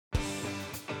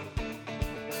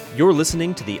You're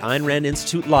listening to the Ayn Rand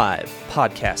Institute Live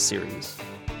podcast series.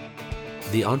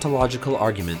 The Ontological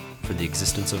Argument for the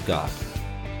Existence of God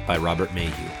by Robert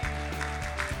Mayhew.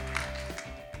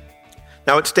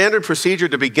 Now, it's standard procedure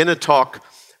to begin a talk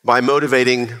by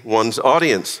motivating one's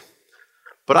audience.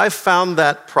 But I found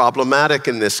that problematic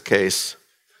in this case.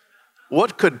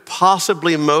 What could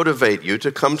possibly motivate you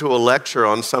to come to a lecture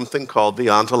on something called the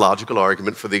ontological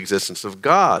argument for the existence of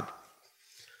God?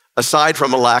 Aside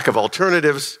from a lack of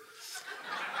alternatives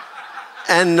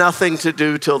and nothing to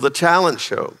do till the talent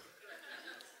show.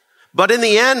 But in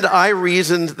the end, I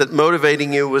reasoned that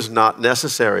motivating you was not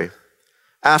necessary.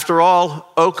 After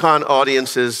all, Ocon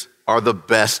audiences are the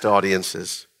best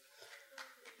audiences.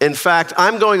 In fact,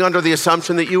 I'm going under the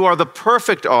assumption that you are the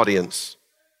perfect audience,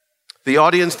 the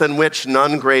audience than which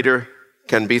none greater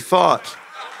can be thought.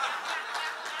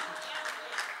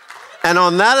 And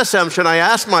on that assumption, I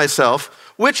asked myself,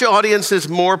 which audience is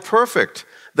more perfect?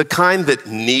 The kind that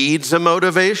needs a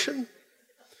motivation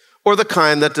or the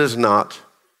kind that does not?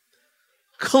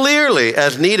 Clearly,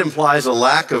 as need implies a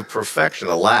lack of perfection,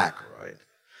 right?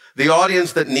 The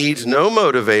audience that needs no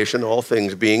motivation, all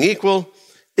things being equal,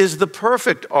 is the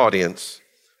perfect audience,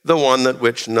 the one that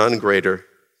which none greater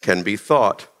can be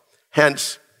thought.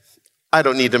 Hence, I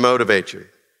don't need to motivate you.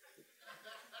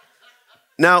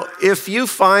 Now, if you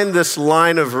find this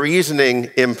line of reasoning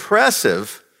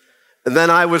impressive,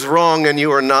 then I was wrong and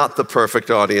you are not the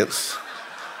perfect audience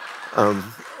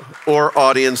or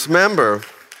audience member.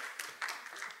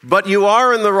 But you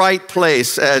are in the right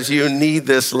place as you need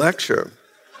this lecture.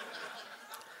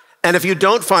 And if you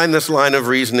don't find this line of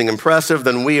reasoning impressive,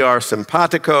 then we are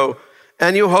simpatico,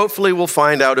 and you hopefully will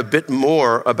find out a bit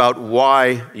more about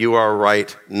why you are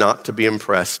right not to be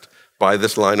impressed by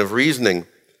this line of reasoning.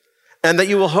 And that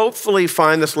you will hopefully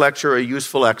find this lecture a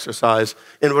useful exercise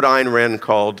in what Ayn Rand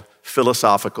called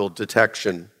philosophical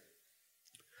detection.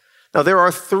 Now, there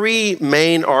are three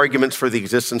main arguments for the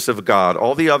existence of God.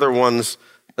 All the other ones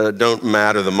don't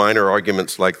matter, the minor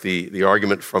arguments like the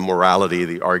argument from morality,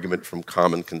 the argument from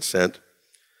common consent.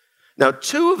 Now,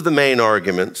 two of the main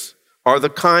arguments are the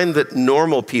kind that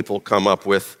normal people come up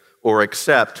with or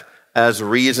accept as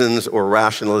reasons or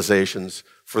rationalizations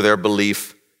for their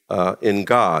belief in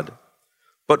God.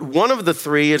 But one of the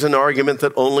three is an argument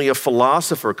that only a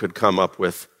philosopher could come up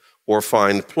with or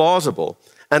find plausible,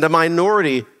 and a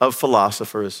minority of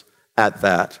philosophers at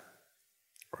that.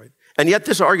 Right? And yet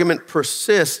this argument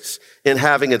persists in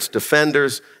having its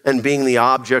defenders and being the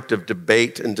object of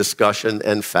debate and discussion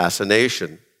and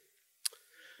fascination.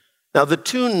 Now, the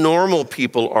two normal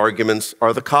people arguments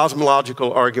are the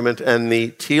cosmological argument and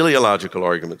the teleological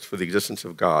arguments for the existence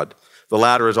of God. The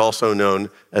latter is also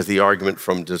known as the argument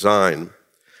from design.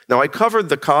 Now, I covered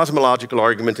the cosmological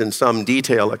argument in some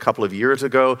detail a couple of years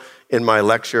ago in my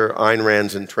lecture, Ayn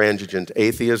Rand's Intransigent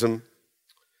Atheism,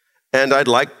 and I'd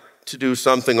like to do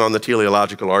something on the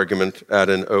teleological argument at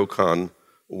an Ocon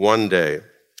one day.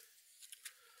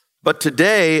 But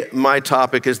today, my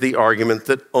topic is the argument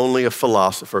that only a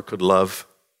philosopher could love.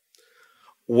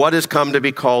 What has come to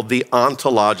be called the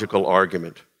ontological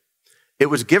argument. It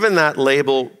was given that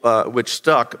label, which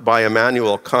stuck, by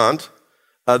Immanuel Kant.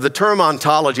 The term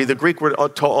ontology, the Greek word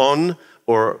toon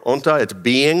or onta, it's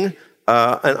being.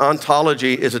 An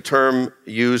ontology is a term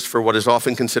used for what is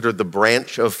often considered the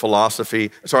branch of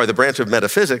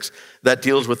metaphysics that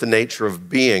deals with the nature of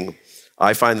being.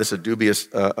 I find this a dubious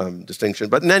distinction,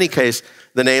 but in any case,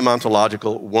 the name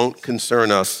ontological won't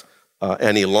concern us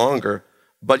any longer,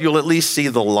 but you'll at least see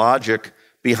the logic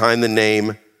behind the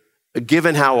name,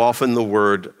 given how often the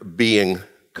word being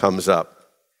comes up.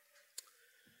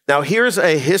 Now, here's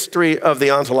a history of the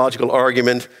ontological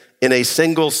argument in a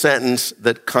single sentence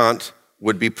that Kant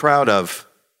would be proud of.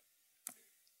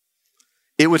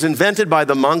 It was invented by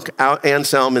the monk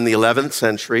Anselm in the 11th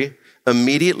century,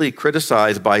 immediately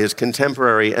criticized by his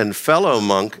contemporary and fellow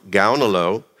monk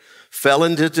Gaunolo, fell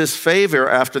into disfavor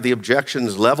after the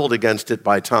objections leveled against it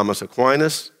by Thomas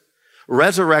Aquinas,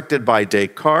 resurrected by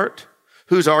Descartes,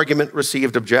 whose argument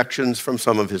received objections from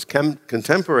some of his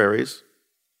contemporaries,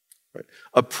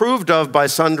 approved of by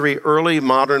sundry early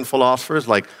modern philosophers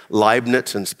like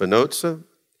Leibniz and Spinoza,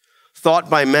 thought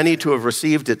by many to have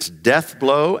received its death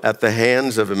blow at the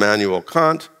hands of Immanuel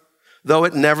Kant, though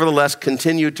it nevertheless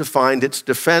continued to find its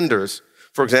defenders.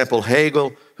 For example,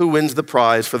 Hegel, who wins the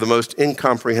prize for the most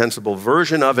incomprehensible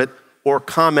version of it or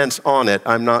comments on it,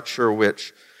 I'm not sure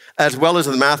which, as well as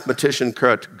the mathematician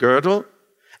Kurt Gödel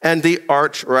and the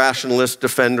arch-rationalist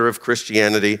defender of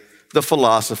Christianity, the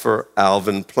philosopher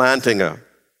Alvin Plantinga.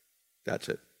 That's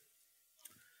it.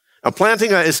 Now,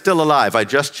 Plantinga is still alive. I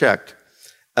just checked.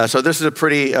 So this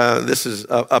is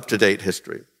up-to-date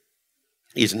history.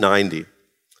 He's 90.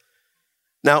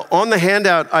 Now, on the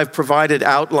handout, I've provided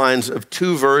outlines of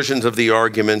two versions of the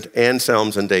argument,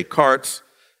 Anselm's and Descartes',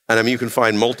 and you can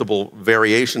find multiple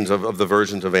variations of the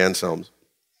versions of Anselm's.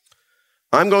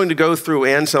 I'm going to go through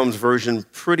Anselm's version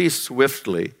pretty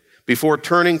swiftly before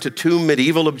turning to two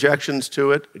medieval objections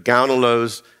to it,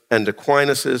 Gounelot's and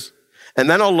Aquinas', and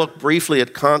then I'll look briefly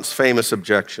at Kant's famous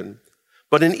objection.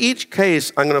 But in each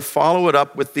case, I'm going to follow it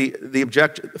up with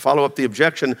the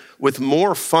objection with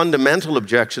more fundamental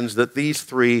objections that these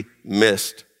three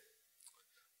missed.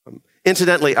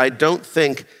 Incidentally, I don't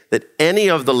think that any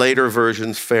of the later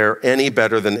versions fare any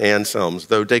better than Anselm's,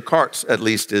 though Descartes' at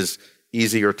least is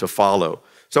easier to follow.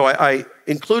 So I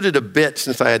included a bit,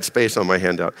 since I had space on my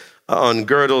handout, on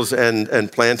Gödel's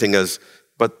and Plantinga's,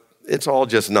 but it's all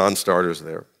just non-starters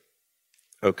there.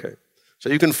 Okay, so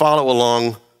you can follow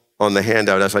along on the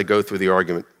handout as I go through the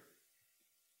argument.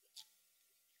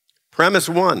 Premise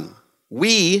 1,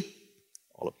 we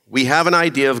have an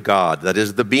idea of God, that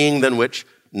is the being than which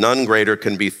none greater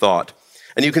can be thought.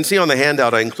 And you can see on the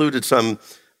handout, I included some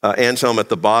Anselm at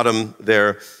the bottom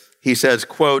there. He says,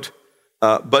 quote,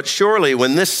 but surely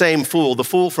when this same fool, the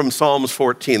fool from Psalms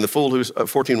 14, the fool who's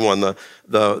 14:1,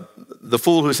 the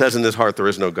fool who says in his heart there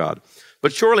is no God.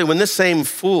 But surely when this same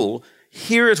fool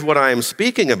hears what I am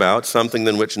speaking about, something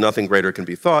than which nothing greater can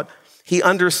be thought, he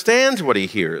understands what he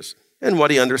hears, and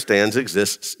what he understands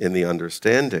exists in the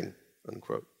understanding,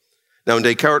 unquote. Now in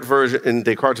Descartes'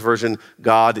 version,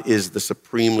 God is the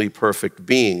supremely perfect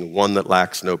being, one that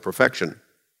lacks no perfection.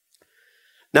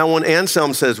 Now when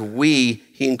Anselm says we,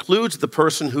 he includes the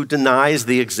person who denies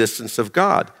the existence of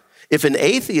God. If an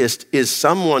atheist is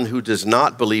someone who does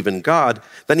not believe in God,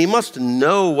 then he must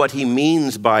know what he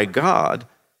means by God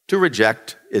to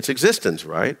reject its existence,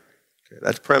 right? Okay,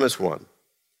 that's premise 1.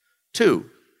 2,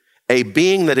 a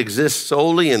being that exists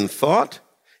solely in thought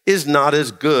is not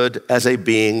as good as a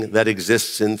being that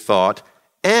exists in thought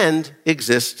and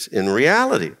exists in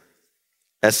reality.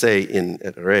 Esse in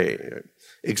et re.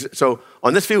 So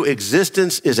on this view,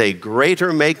 existence is a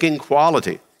greater making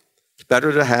quality. It's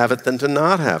better to have it than to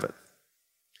not have it.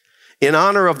 In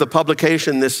honor of the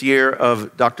publication this year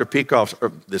of Dr. Peikoff's,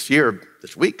 or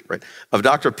this week, right, of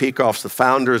Dr. Peikoff's The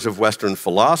Founders of Western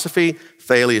Philosophy,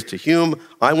 Thales to Hume,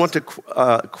 I want to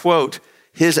quote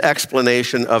his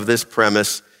explanation of this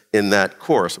premise in that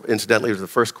course. Incidentally, it was the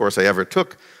first course I ever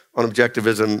took on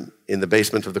objectivism in the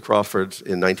basement of the Crawfords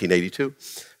in 1982.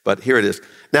 But here it is.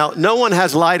 Now, no one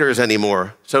has lighters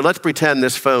anymore, so let's pretend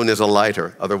this phone is a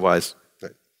lighter. Otherwise,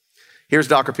 right. Here's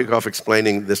Dr. Peikoff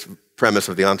explaining this premise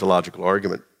of the ontological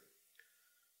argument.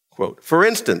 Quote, for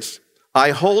instance,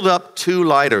 I hold up two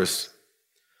lighters,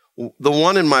 the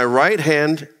one in my right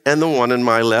hand and the one in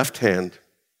my left hand.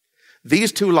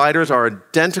 These two lighters are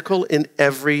identical in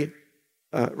every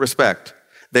respect.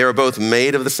 They are both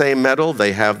made of the same metal,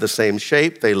 they have the same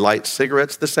shape, they light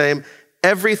cigarettes the same.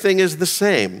 Everything is the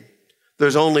same.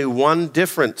 There's only one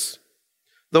difference.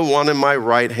 The one in my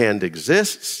right hand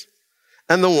exists,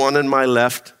 and the one in my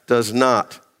left does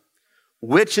not.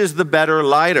 Which is the better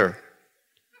lighter?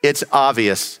 It's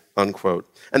obvious,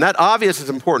 unquote. And that obvious is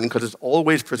important because it's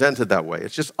always presented that way.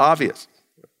 It's just obvious.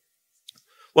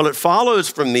 Well, it follows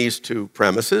from these two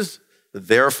premises,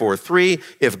 therefore 3,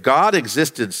 if God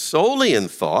existed solely in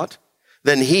thought,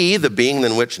 then he, the being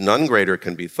than which none greater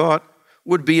can be thought,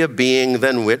 would be a being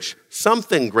than which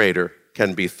something greater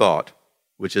can be thought,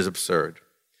 which is absurd.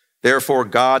 Therefore,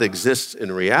 God exists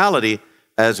in reality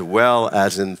as well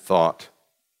as in thought.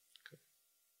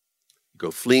 Go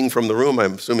fleeing from the room.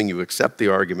 I'm assuming you accept the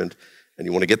argument and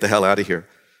you want to get the hell out of here.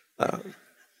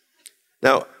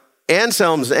 Now,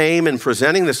 Anselm's aim in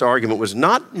presenting this argument was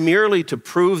not merely to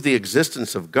prove the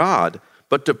existence of God,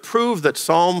 but to prove that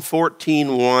Psalm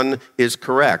 14:1 is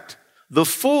correct. The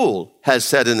fool has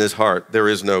said in his heart, there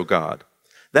is no God.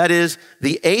 That is,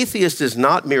 the atheist is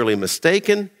not merely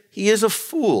mistaken, he is a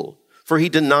fool, for he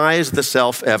denies the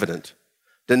self-evident.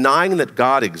 Denying that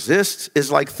God exists is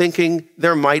like thinking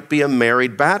there might be a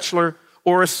married bachelor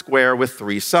or a square with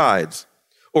 3 sides.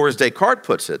 Or as Descartes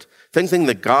puts it, thinking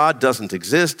that God doesn't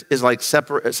exist is like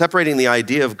separating the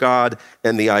idea of God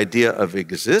and the idea of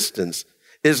existence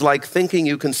is like thinking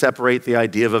you can separate the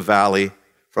idea of a valley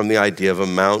from the idea of a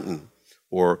mountain,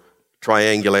 or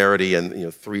triangularity and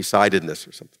 3-sidedness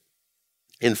or something.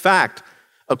 In fact,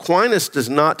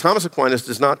 Thomas Aquinas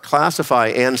does not classify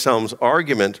Anselm's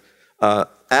argument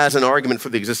as an argument for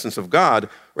the existence of God.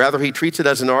 Rather, he treats it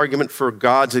as an argument for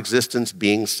God's existence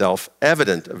being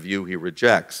self-evident, a view he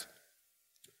rejects.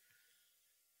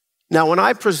 Now, when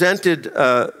I presented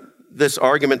this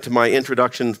argument to my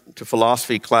introduction to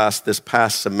philosophy class this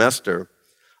past semester,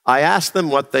 I asked them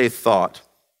what they thought.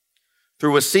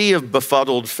 Through a sea of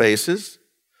befuddled faces,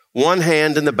 one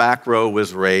hand in the back row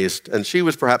was raised, and she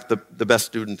was perhaps the best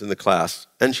student in the class.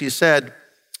 And she said,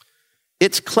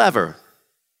 "It's clever,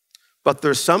 but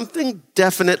there's something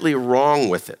definitely wrong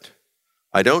with it.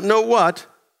 I don't know what,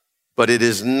 but it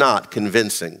is not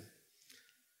convincing."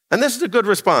 And this is a good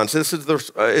response. This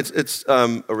is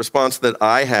a response that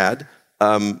I had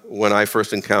when I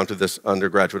first encountered this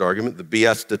undergraduate argument. The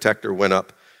BS detector went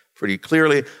up pretty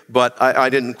clearly, but I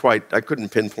couldn't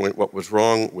pinpoint what was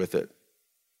wrong with it.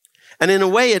 And in a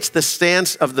way, it's the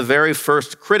stance of the very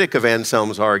first critic of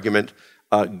Anselm's argument,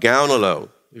 Gaunilo,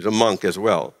 who's a monk as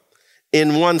well.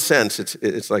 In one sense,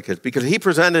 it's like his, because he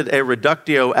presented a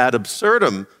reductio ad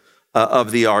absurdum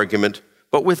of the argument,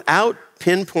 but without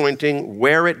pinpointing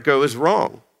where it goes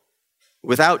wrong,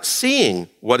 without seeing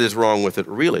what is wrong with it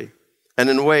really. And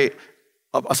in a way,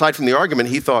 aside from the argument,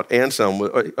 he thought Anselm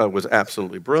was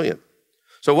absolutely brilliant.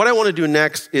 So what I want to do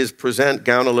next is present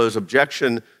Gaunilo's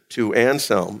objection to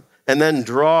Anselm and then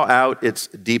draw out its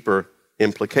deeper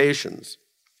implications.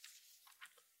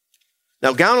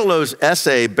 Now, Gaunilo's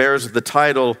essay bears the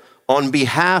title, "On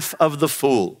Behalf of the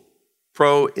Fool,"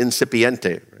 pro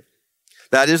incipiente.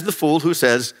 That is the fool who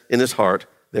says in his heart,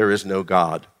 there is no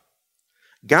God.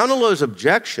 Gaunilo's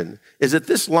objection is that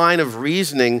this line of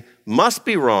reasoning must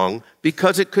be wrong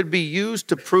because it could be used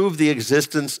to prove the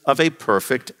existence of a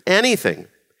perfect anything,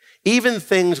 even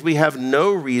things we have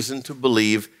no reason to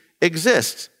believe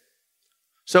exist.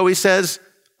 So he says,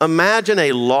 imagine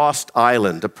a lost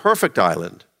island, a perfect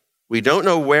island. We don't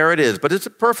know where it is, but it's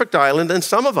a perfect island, and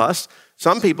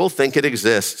some people think it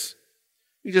exists.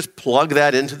 You just plug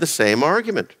that into the same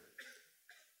argument.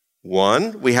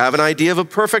 One, we have an idea of a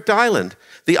perfect island,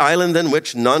 the island in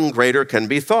which none greater can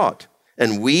be thought.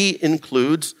 And we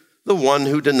includes the one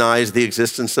who denies the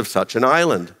existence of such an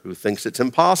island, who thinks it's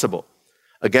impossible.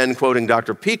 Again, quoting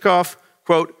Dr. Peikoff,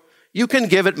 quote, "You can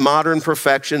give it modern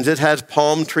perfections. It has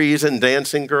palm trees and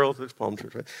dancing girls." There's palm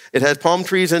trees, right? "It has palm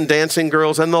trees and dancing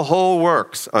girls and the whole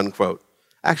works," unquote.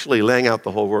 Actually, laying out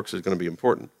the whole works is going to be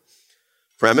important.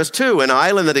 Premise 2, an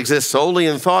island that exists solely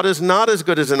in thought is not as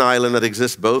good as an island that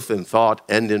exists both in thought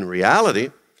and in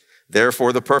reality.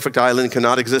 Therefore, the perfect island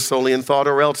cannot exist solely in thought,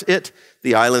 or else it,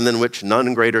 the island in which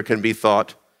none greater can be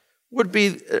thought,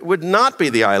 would not be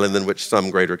the island in which some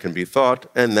greater can be thought,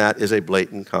 and that is a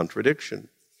blatant contradiction.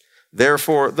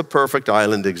 Therefore, the perfect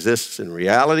island exists in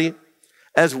reality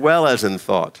as well as in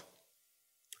thought.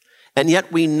 And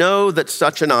yet we know that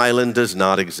such an island does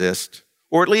not exist,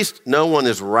 or at least no one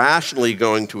is rationally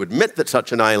going to admit that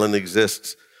such an island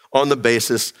exists on the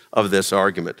basis of this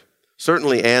argument.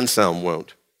 Certainly Anselm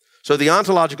won't. So the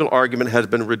ontological argument has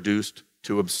been reduced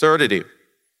to absurdity.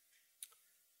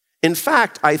 In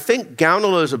fact, I think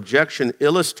Gaunilo's objection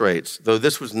illustrates, though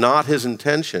this was not his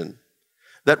intention,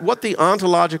 that what the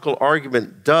ontological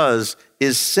argument does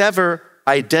is sever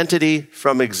identity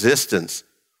from existence,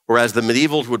 or as the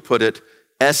medievals would put it,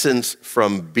 essence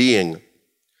from being.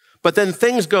 But then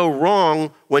things go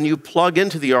wrong when you plug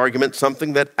into the argument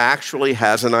something that actually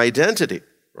has an identity,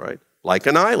 right? Like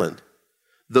an island.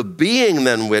 The being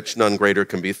than which none greater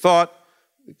can be thought,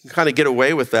 we can kind of get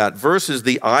away with that, versus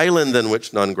the island than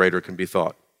which none greater can be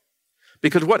thought.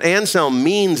 Because what Anselm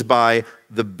means by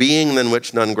the being than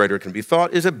which none greater can be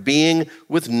thought is a being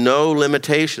with no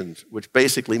limitations, which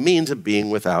basically means a being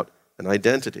without an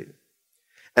identity.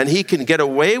 And he can get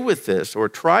away with this, or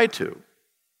try to.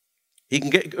 He can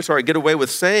get away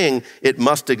with saying it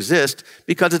must exist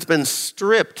because it's been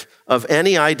stripped of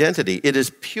any identity. It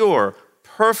is pure,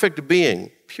 perfect being,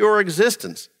 pure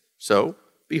existence. So,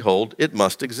 behold, it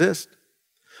must exist.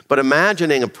 But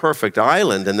imagining a perfect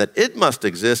island and that it must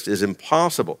exist is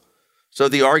impossible. So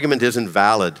the argument isn't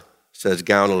valid, says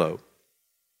Gaunilo.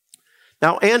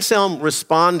 Now, Anselm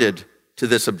responded to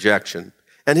this objection,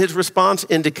 and his response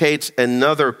indicates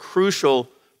another crucial,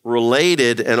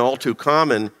 related, and all too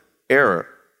common error.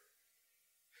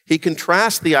 He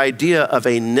contrasts the idea of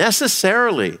a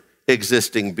necessarily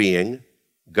existing being,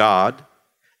 God,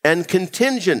 and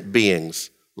contingent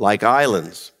beings like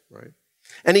islands, right?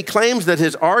 And he claims that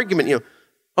his argument,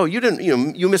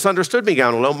 you misunderstood me,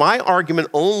 Gaunilo. My argument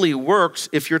only works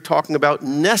if you're talking about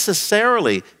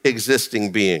necessarily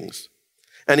existing beings.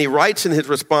 And he writes in his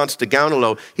response to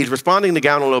Gaunilo, he's responding to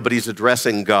Gaunilo, but he's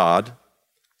addressing God.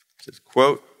 He says,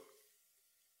 quote,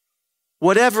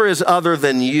 "Whatever is other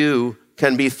than you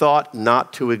can be thought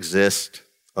not to exist,"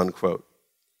 unquote.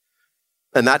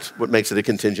 And that's what makes it a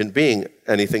contingent being,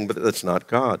 anything but that's not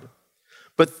God.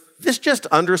 But this just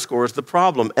underscores the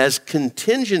problem, as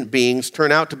contingent beings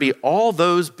turn out to be all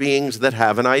those beings that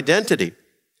have an identity.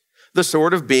 the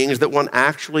sort of beings that one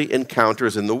actually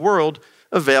encounters in the world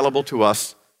available to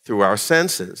us through our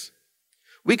senses.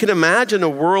 We can imagine a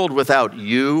world without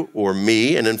you or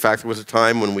me, and in fact, there was a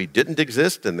time when we didn't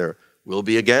exist, and there will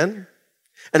be again.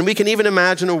 And we can even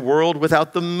imagine a world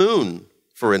without the moon,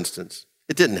 for instance.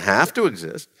 It didn't have to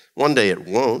exist. One day it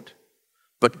won't.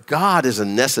 But God is a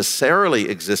necessarily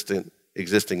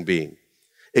existing being.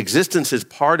 Existence is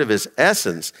part of his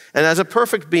essence, and as a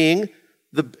perfect being,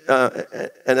 is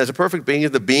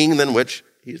the being than which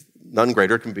none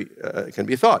greater can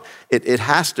be thought. It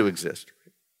has to exist.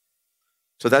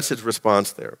 So that's his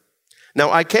response there.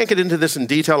 Now, I can't get into this in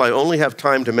detail. I only have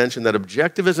time to mention that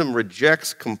objectivism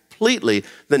rejects completely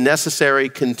the necessary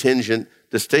contingent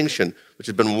distinction, which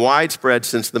has been widespread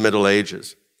since the Middle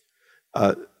Ages.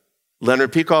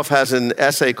 Leonard Peikoff has an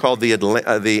essay called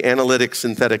The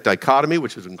Analytic-Synthetic Dichotomy,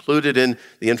 which is included in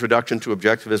the Introduction to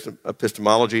Objectivist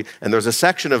Epistemology, and there's a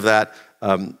section of that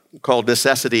called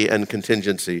Necessity and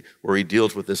Contingency, where he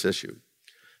deals with this issue.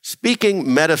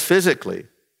 Speaking metaphysically,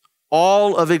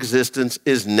 all of existence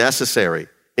is necessary,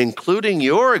 including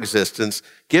your existence,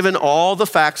 given all the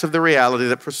facts of the reality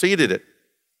that preceded it.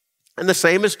 And the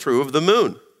same is true of the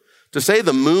moon. To say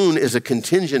the moon is a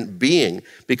contingent being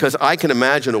because I can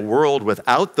imagine a world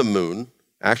without the moon,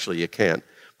 actually you can't,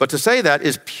 but to say that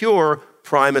is pure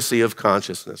primacy of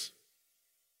consciousness.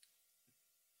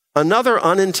 Another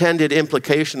unintended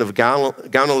implication of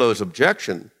Gounod's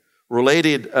objection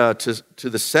related to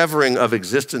the severing of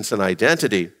existence and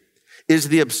identity is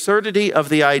the absurdity of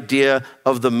the idea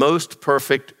of the most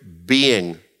perfect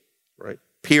being, right?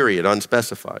 Period,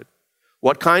 unspecified.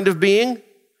 What kind of being?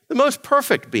 The most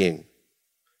perfect being,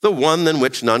 the one than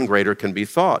which none greater can be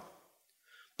thought.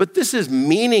 But this is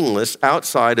meaningless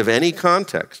outside of any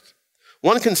context.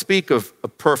 One can speak of a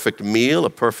perfect meal, a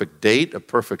perfect date, a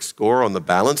perfect score on the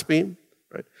balance beam,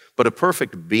 right? But a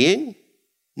perfect being?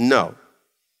 No.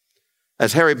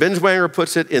 As Harry Binswanger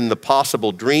puts it in The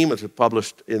Possible Dream, which was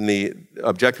published in the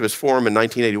Objectivist Forum in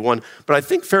 1981, but I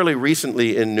think fairly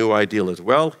recently in New Ideal as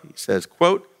well, he says,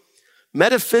 quote,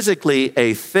 metaphysically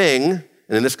a thing,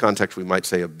 and in this context we might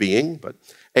say a being, but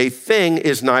a thing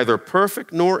is neither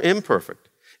perfect nor imperfect.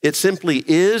 It simply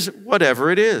is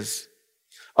whatever it is.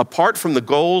 Apart from the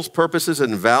goals, purposes,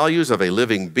 and values of a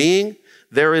living being,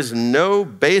 there is no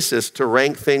basis to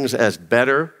rank things as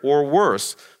better or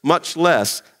worse, much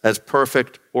less as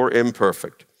perfect or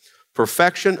imperfect.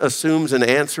 Perfection assumes an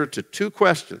answer to two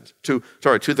questions, to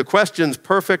the questions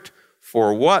perfect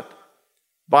for what,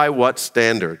 by what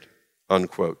standard,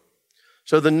 unquote.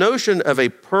 So the notion of a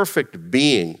perfect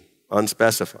being,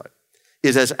 unspecified,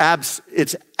 is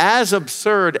it's as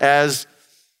absurd as,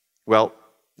 well,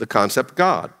 the concept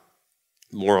God.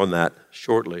 More on that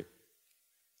shortly.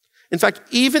 In fact,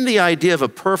 even the idea of a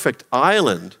perfect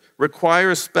island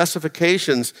requires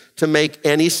specifications to make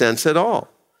any sense at all.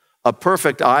 A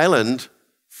perfect island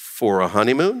for a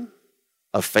honeymoon,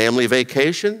 a family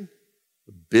vacation,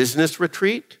 a business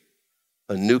retreat,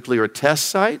 a nuclear test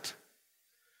site.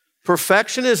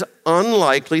 Perfection is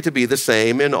unlikely to be the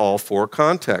same in all four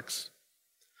contexts.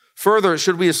 Further,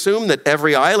 should we assume that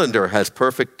every islander has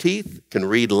perfect teeth, can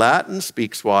read Latin,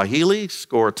 speak Swahili,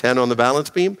 score 10 on the balance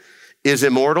beam, is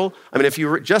immortal? I mean, if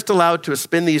you're just allowed to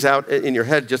spin these out in your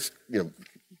head, just,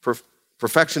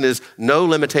 perfection is no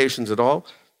limitations at all,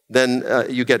 then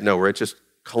you get nowhere. It just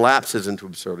collapses into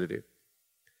absurdity.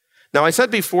 Now, I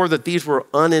said before that these were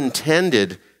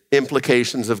unintended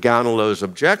implications of Gounod's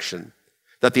objection,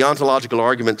 that the ontological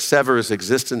argument severs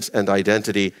existence and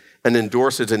identity and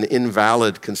endorses an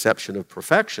invalid conception of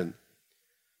perfection.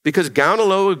 Because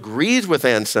Gounod agrees with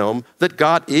Anselm that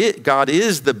God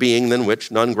is the being than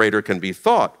which none greater can be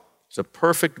thought. It's a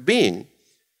perfect being.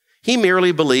 He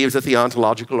merely believes that the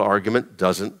ontological argument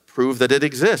doesn't prove that it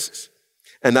exists,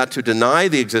 and that to deny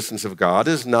the existence of God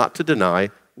is not to deny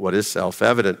what is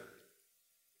self-evident.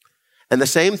 And the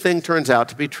same thing turns out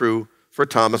to be true for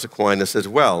Thomas Aquinas as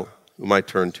well, whom I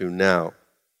turn to now.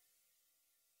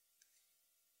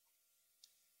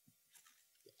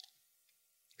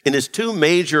 In his two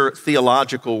major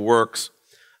theological works,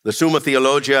 the Summa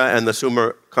Theologia and the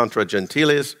Summa Contra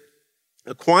Gentiles,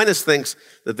 Aquinas thinks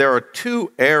that there are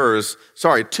two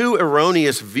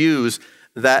erroneous views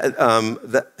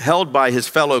that held by his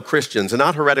fellow Christians, and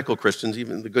not heretical Christians,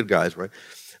 even the good guys, right?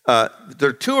 There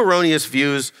are two erroneous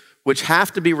views which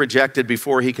have to be rejected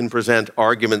before he can present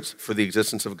arguments for the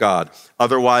existence of God.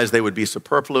 Otherwise, they would be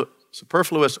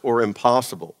superfluous or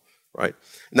impossible, right?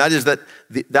 And that is that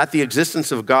the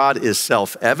existence of God is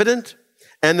self-evident,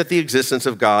 and that the existence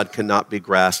of God cannot be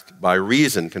grasped by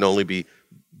reason, can only be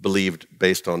believed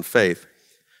based on faith.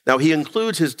 Now, he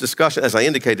includes his discussion, as I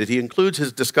indicated, he includes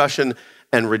his discussion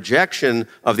and rejection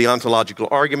of the ontological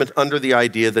argument under the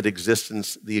idea that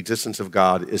the existence of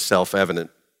God is self-evident.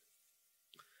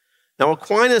 Now,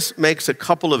 Aquinas makes a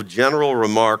couple of general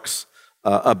remarks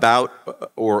about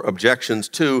or objections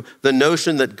to the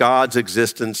notion that God's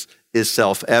existence is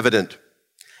self-evident.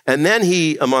 And then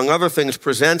he, among other things,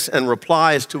 presents and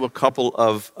replies to a couple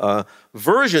of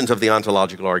versions of the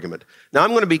ontological argument. Now, I'm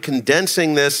going to be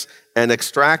condensing this and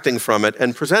extracting from it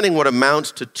and presenting what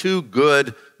amounts to two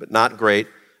good, but not great,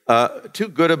 two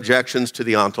good objections to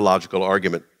the ontological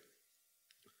argument.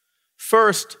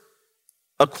 First,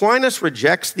 Aquinas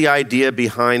rejects the idea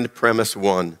behind premise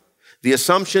one, the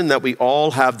assumption that we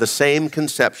all have the same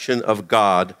conception of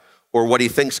God, or what he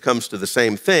thinks comes to the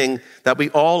same thing, that we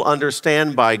all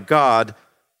understand by God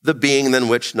the being than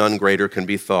which none greater can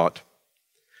be thought.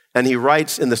 And he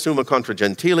writes in the Summa Contra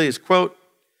Gentiles, quote,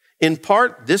 "In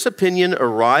part, this opinion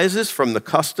arises from the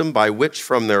custom by which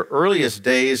from their earliest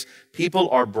days people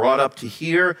are brought up to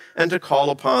hear and to call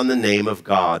upon the name of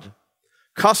God.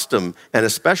 Custom, and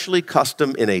especially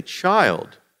custom in a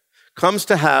child, comes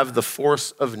to have the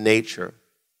force of nature.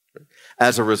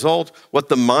 As a result, what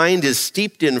the mind is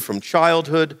steeped in from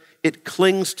childhood, it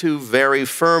clings to very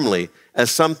firmly as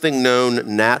something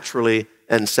known naturally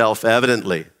and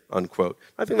self-evidently," unquote.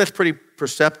 I think that's pretty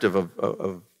perceptive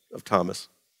of Thomas.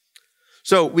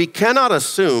 So we cannot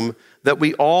assume that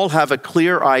we all have a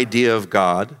clear idea of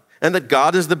God and that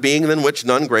God is the being than which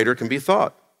none greater can be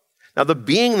thought. Now, the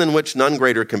being than which none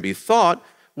greater can be thought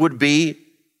would be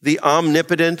the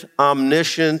omnipotent,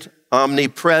 omniscient,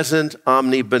 omnipresent,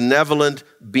 omnibenevolent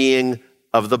being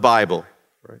of the Bible.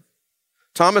 Right?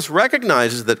 Thomas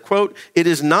recognizes that, quote, "It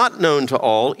is not known to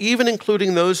all, even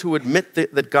including those who admit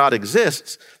that God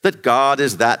exists, that God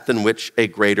is that than which a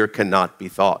greater cannot be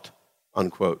thought,"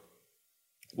 unquote.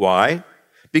 Why?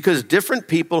 Because different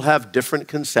people have different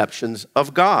conceptions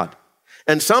of God,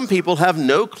 and some people have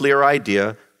no clear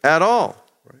idea at all.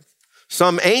 Right?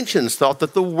 Some ancients thought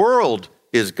that the world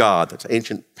is God. That's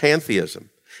ancient pantheism.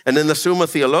 And in the Summa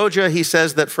Theologia, he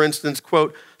says that, for instance,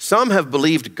 quote, "Some have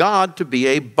believed God to be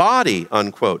a body,"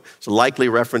 unquote. It's a likely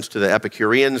reference to the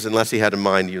Epicureans, unless he had in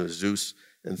mind, Zeus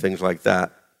and things like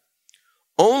that.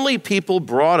 Only people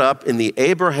brought up in the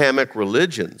Abrahamic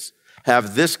religions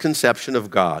have this conception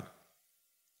of God.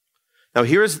 Now,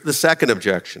 here's the second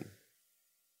objection.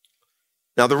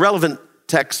 Now, the relevant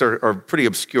texts are pretty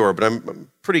obscure, but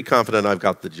I'm pretty confident I've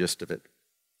got the gist of it.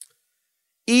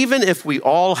 Even if we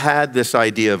all had this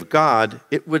idea of God,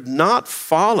 it would not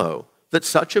follow that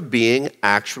such a being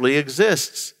actually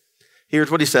exists.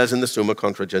 Here's what he says in the Summa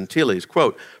Contra Gentiles,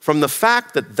 quote, "From the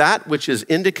fact that that which is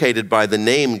indicated by the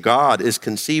name God is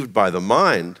conceived by the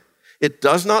mind, it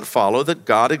does not follow that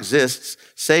God exists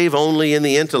save only in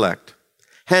the intellect.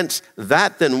 Hence,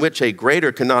 that than which a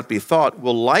greater cannot be thought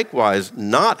will likewise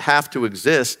not have to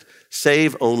exist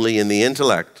save only in the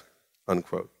intellect,"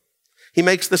 unquote. He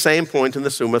makes the same point in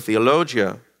the Summa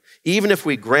Theologia. Even if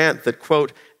we grant that,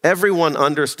 quote, "Everyone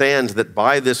understands that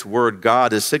by this word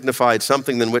God is signified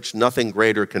something than which nothing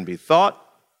greater can be thought,"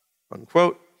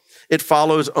 unquote, it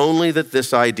follows only that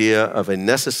this idea of a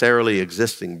necessarily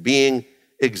existing being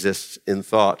exists in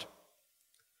thought.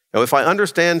 Now, if I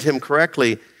understand him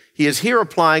correctly, he is here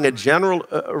applying a general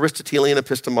Aristotelian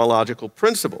epistemological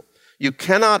principle. You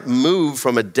cannot move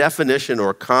from a definition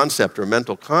or concept or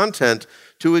mental content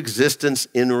to existence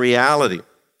in reality,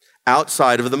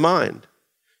 outside of the mind.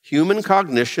 Human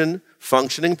cognition,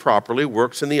 functioning properly,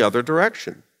 works in the other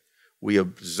direction. We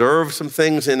observe some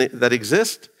things in it that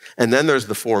exist, and then there's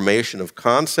the formation of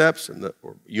concepts,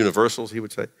 or universals, he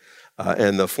would say,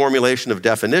 and the formulation of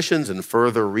definitions and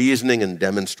further reasoning and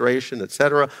demonstration,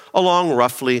 etc., along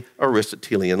roughly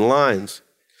Aristotelian lines.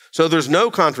 So there's no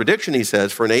contradiction, he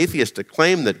says, for an atheist to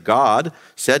claim that God,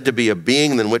 said to be a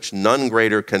being than which none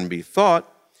greater can be thought,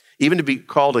 even to be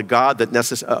called a God,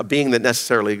 a being that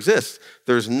necessarily exists.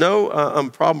 There's no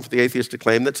problem for the atheist to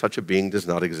claim that such a being does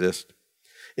not exist.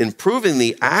 In proving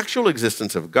the actual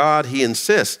existence of God, he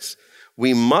insists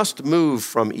we must move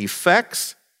from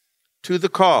effects to the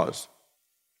cause,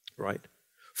 right?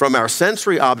 From our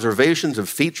sensory observations of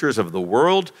features of the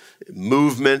world,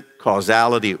 movement,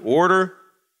 causality, order,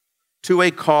 to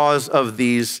a cause of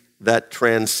these that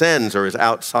transcends or is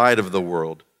outside of the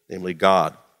world, namely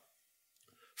God.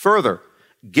 Further,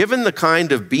 given the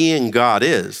kind of being God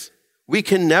is, we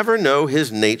can never know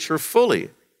his nature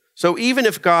fully. So even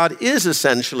if God is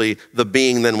essentially the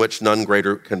being than which none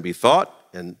greater can be thought,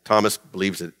 and Thomas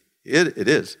believes it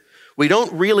is, we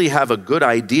don't really have a good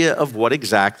idea of what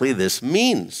exactly this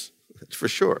means, that's for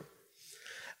sure.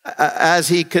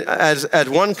 As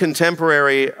one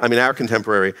contemporary, our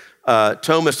contemporary,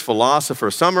 Thomist philosopher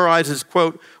summarizes,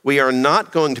 quote, "We are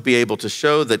not going to be able to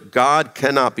show that God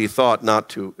cannot be thought not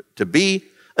to be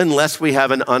unless we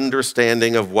have an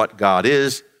understanding of what God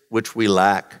is, which we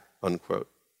lack," unquote.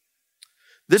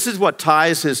 This is what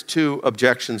ties his two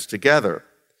objections together.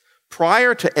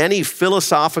 Prior to any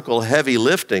philosophical heavy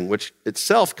lifting, which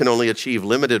itself can only achieve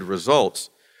limited results,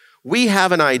 we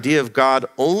have an idea of God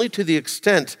only to the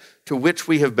extent to which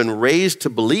we have been raised to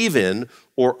believe in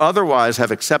or otherwise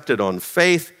have accepted on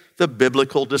faith the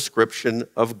biblical description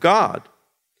of God.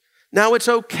 Now, it's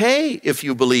okay if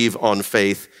you believe on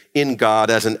faith in God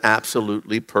as an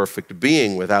absolutely perfect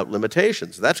being without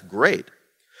limitations. That's great.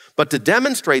 But to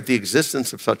demonstrate the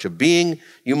existence of such a being,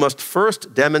 you must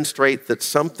first demonstrate that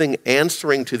something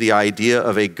answering to the idea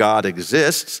of a God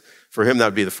exists. For him, that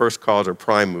would be the first cause or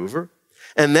prime mover.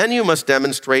 And then you must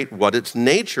demonstrate what its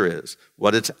nature is,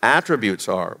 what its attributes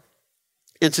are.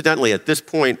 Incidentally, at this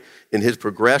point in his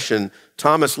progression,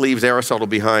 Thomas leaves Aristotle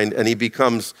behind and he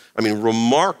becomes,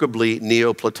 remarkably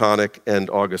Neoplatonic and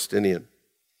Augustinian.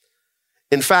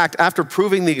 In fact, after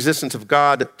proving the existence of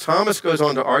God, Thomas goes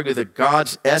on to argue that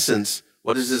God's essence,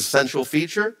 what is his essential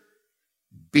feature?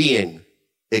 Being,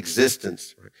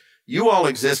 existence. You all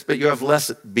exist, but you have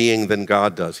less being than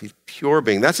God does. He's pure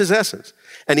being. That's his essence.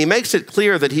 And he makes it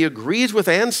clear that he agrees with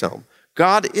Anselm.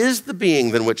 God is the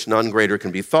being than which none greater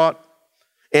can be thought.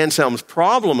 Anselm's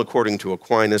problem, according to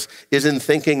Aquinas, is in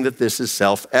thinking that this is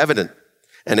self-evident.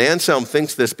 And Anselm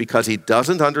thinks this because he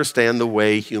doesn't understand the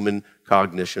way human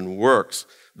cognition works,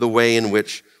 the way in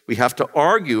which we have to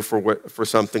argue for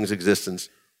something's existence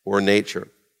or nature,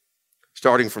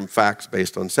 starting from facts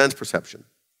based on sense perception.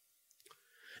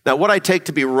 Now, what I take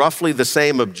to be roughly the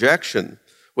same objection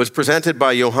was presented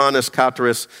by Johannes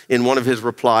Catullus in one of his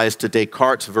replies to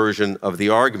Descartes' version of the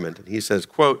argument. And he says,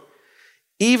 quote,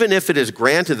 "Even if it is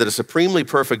granted that a supremely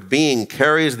perfect being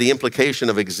carries the implication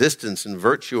of existence in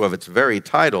virtue of its very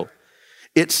title,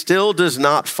 it still does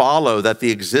not follow that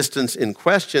the existence in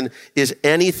question is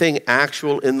anything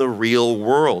actual in the real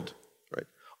world. Right?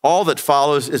 All that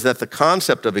follows is that the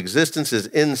concept of existence is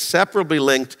inseparably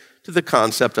linked to the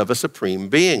concept of a supreme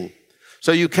being.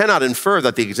 So you cannot infer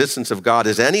that the existence of God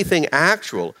is anything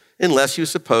actual unless you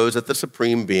suppose that the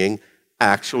supreme being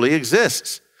actually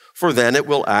exists, for then it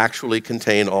will actually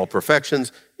contain all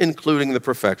perfections, including the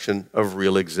perfection of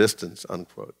real existence,"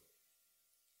 unquote.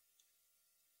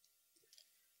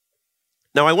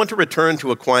 Now, I want to return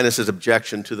to Aquinas'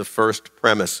 objection to the first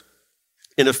premise,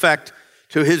 in effect,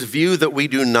 to his view that we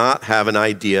do not have an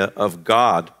idea of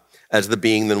God as the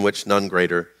being than which none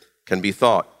greater can be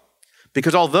thought.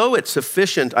 Because although it's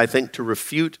sufficient, I think, to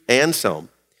refute Anselm,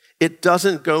 it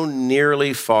doesn't go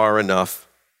nearly far enough,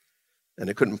 and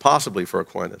it couldn't possibly for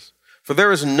Aquinas. For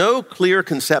there is no clear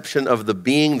conception of the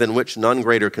being than which none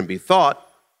greater can be thought,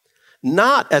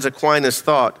 not as Aquinas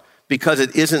thought, because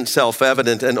it isn't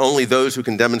self-evident and only those who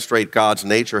can demonstrate God's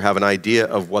nature have an idea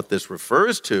of what this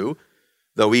refers to,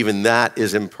 though even that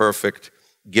is imperfect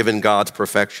given God's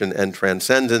perfection and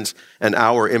transcendence and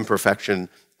our imperfection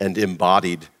and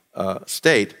embodied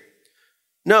state.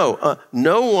 No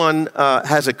one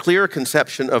has a clear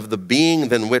conception of the being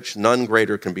than which none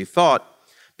greater can be thought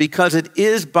because it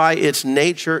is by its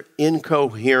nature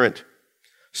incoherent.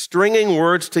 Stringing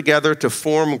words together to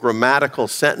form grammatical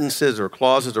sentences or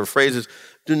clauses or phrases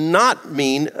does not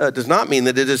mean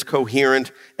that it is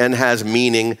coherent and has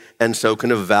meaning and so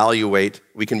can evaluate.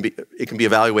 It can be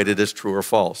evaluated as true or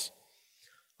false.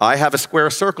 I have a square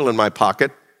circle in my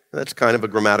pocket. That's kind of a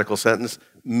grammatical sentence,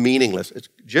 meaningless. It's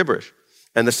gibberish.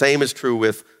 And the same is true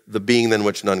with the being than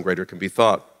which none greater can be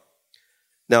thought.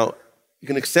 Now, you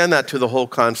can extend that to the whole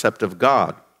concept of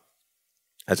God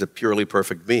as a purely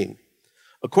perfect being.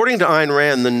 According to Ayn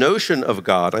Rand, the notion of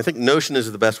God, I think notion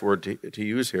is the best word to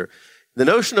use here, the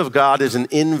notion of God is an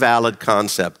invalid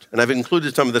concept. And I've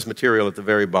included some of this material at the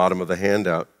very bottom of the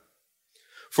handout.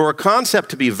 For a concept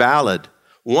to be valid,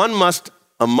 one must,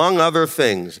 among other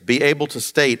things, be able to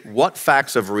state what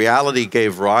facts of reality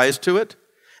gave rise to it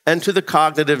and to the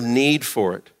cognitive need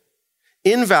for it.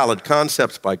 Invalid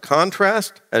concepts, by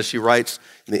contrast, as she writes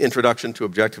in the Introduction to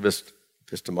Objectivist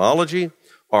Epistemology,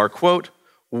 are, quote,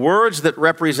 words that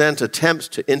represent attempts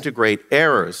to integrate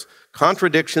errors,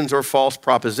 contradictions, or false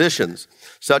propositions,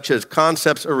 such as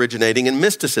concepts originating in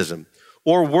mysticism,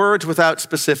 or words without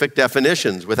specific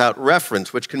definitions, without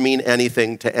reference, which can mean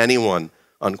anything to anyone,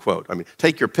 unquote. I mean,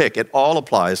 take your pick. It all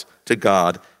applies to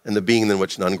God and the being than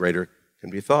which none greater can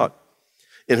be thought.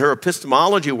 In her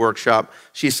epistemology workshop,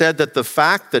 she said that the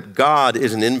fact that God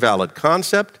is an invalid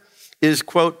concept is,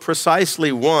 quote,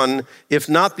 precisely one, if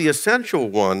not the essential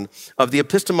one, of the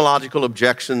epistemological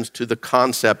objections to the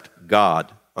concept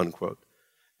God, unquote.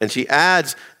 And she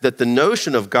adds that the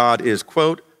notion of God is,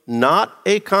 quote, not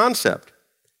a concept.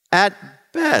 At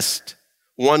best,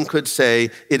 one could say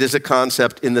it is a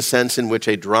concept in the sense in which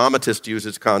a dramatist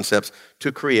uses concepts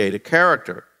to create a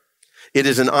character. It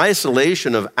is an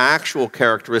isolation of actual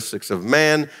characteristics of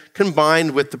man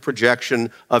combined with the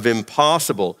projection of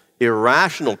impossible,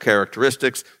 irrational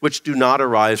characteristics which do not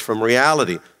arise from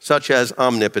reality, such as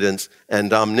omnipotence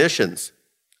and omniscience,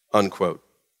 unquote.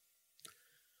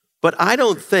 But I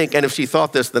don't think, and if she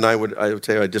thought this, then I would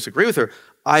say I disagree with her.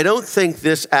 I don't think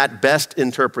this at best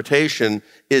interpretation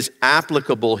is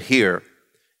applicable here.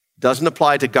 Doesn't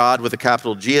apply to God with a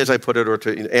capital G, as I put it, or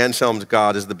to Anselm's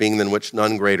God as the being than which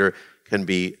none greater can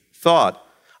be thought.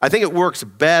 I think it works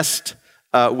best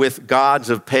with gods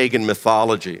of pagan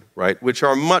mythology, right, which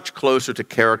are much closer to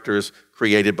characters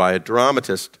created by a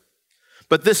dramatist.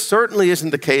 But this certainly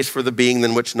isn't the case for the being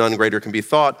than which none greater can be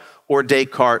thought, or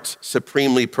Descartes'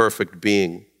 supremely perfect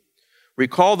being.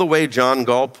 Recall the way John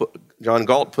Galt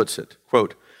puts it,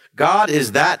 quote, God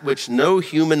is that which no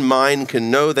human mind can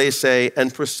know, they say,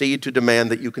 and proceed to demand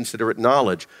that you consider it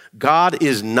knowledge. God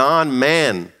is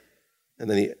non-man. And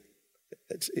then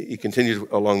he continues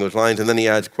along those lines, and then he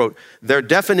adds, quote, their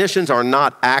definitions are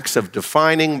not acts of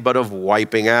defining, but of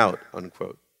wiping out,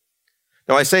 unquote.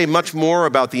 Now, I say much more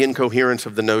about the incoherence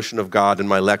of the notion of God in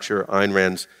my lecture, Ayn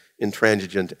Rand's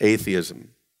Intransigent Atheism.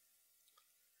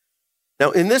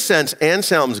 Now, in this sense,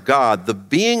 Anselm's God, the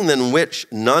being than which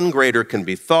none greater can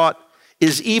be thought,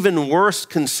 is even worse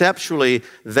conceptually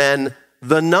than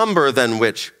the number than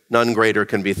which none greater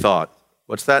can be thought.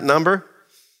 What's that number?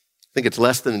 I think it's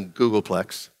less than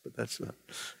Googleplex, but that's not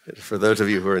for those of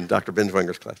you who are in Dr.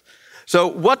 Binswanger's class. So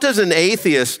what does an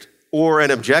atheist, or an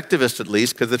objectivist at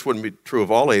least, because this wouldn't be true of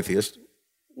all atheists,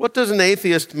 what does an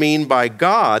atheist mean by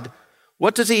God?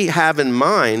 What does he have in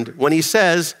mind when he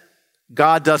says,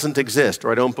 God doesn't exist,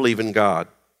 or I don't believe in God?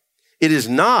 It is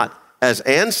not, as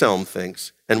Anselm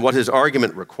thinks, and what his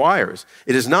argument requires,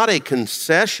 it is not a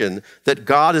concession that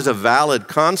God is a valid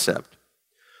concept.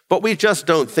 But we just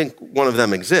don't think one of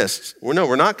them exists. No,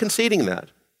 we're not conceding that.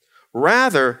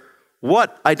 Rather,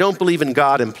 what I don't believe in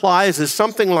God implies is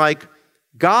something like,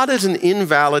 God is an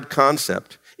invalid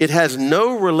concept. It has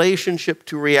no relationship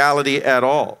to reality at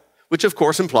all, which of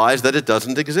course implies that it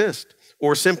doesn't exist.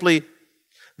 Or simply,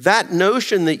 that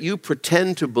notion that you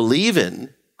pretend to believe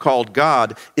in, called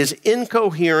God, is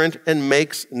incoherent and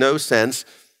makes no sense,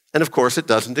 and of course it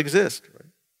doesn't exist.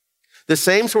 The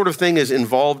same sort of thing is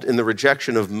involved in the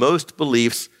rejection of most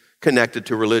beliefs connected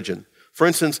to religion. For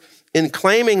instance, in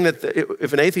claiming that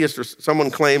if an atheist or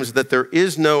someone claims that there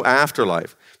is no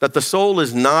afterlife, that the soul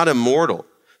is not immortal,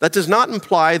 that does not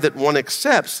imply that one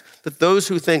accepts that those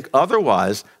who think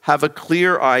otherwise have a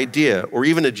clear idea or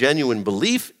even a genuine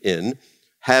belief in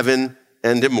heaven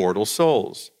and immortal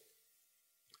souls.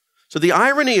 So the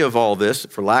irony of all this,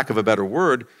 for lack of a better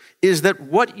word, is that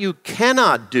what you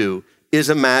cannot do is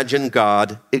imagine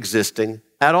God existing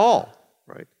at all,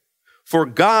 right? For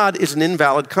God is an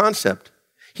invalid concept.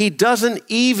 He doesn't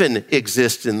even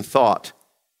exist in thought,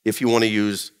 if you want to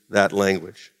use that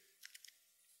language.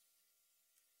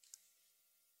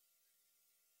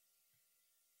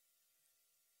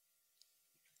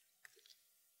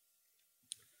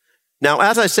 Now,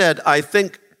 as I said, I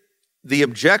think the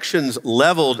objections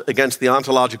leveled against the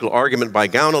ontological argument by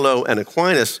Gounod and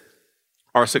Aquinas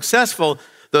are successful,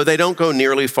 though they don't go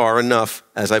nearly far enough,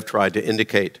 as I've tried to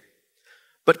indicate.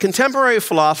 But contemporary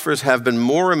philosophers have been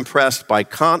more impressed by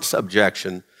Kant's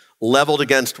objection leveled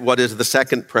against what is the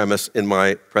second premise in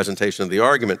my presentation of the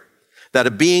argument, that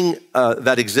a being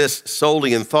that exists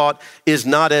solely in thought is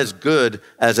not as good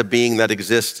as a being that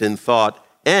exists in thought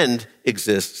and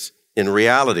exists in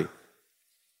reality.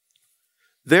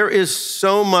 There is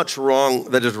so much wrong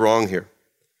that is wrong here,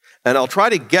 and I'll try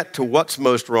to get to what's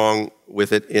most wrong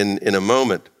with it in a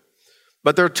moment.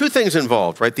 But there are two things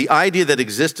involved, right? The idea that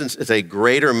existence is a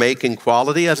greater making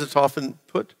quality, as it's often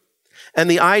put, and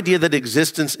the idea that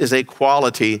existence is a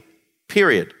quality,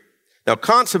 period. Now,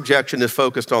 Kant's objection is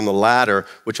focused on the latter,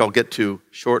 which I'll get to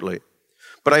shortly.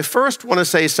 But I first want to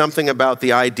say something about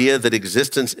the idea that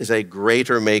existence is a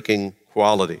greater making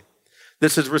quality.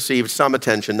 This has received some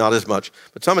attention, not as much,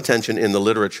 but some attention in the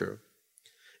literature.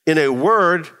 In a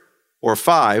word or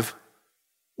five,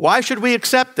 why should we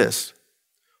accept this?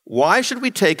 Why should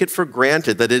we take it for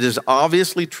granted that it is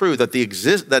obviously true that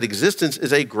that existence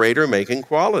is a greater making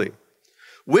quality?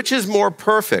 Which is more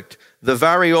perfect, the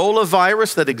variola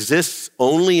virus that exists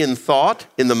only in thought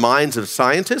in the minds of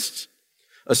scientists,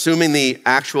 assuming the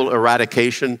actual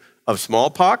eradication of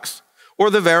smallpox or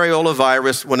the variola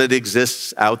virus when it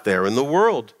exists out there in the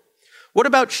world? What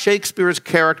about Shakespeare's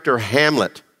character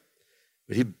Hamlet?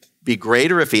 Would he be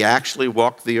greater if he actually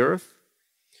walked the earth?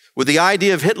 Would the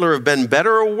idea of Hitler have been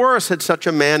better or worse had such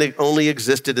a man only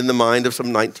existed in the mind of some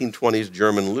 1920s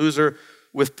German loser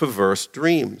with perverse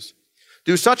dreams?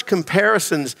 Do such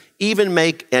comparisons even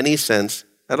make any sense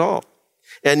at all?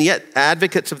 And yet,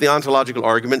 advocates of the ontological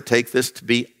argument take this to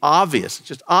be obvious. It's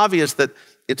just obvious that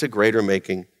it's a greater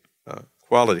making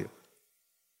quality.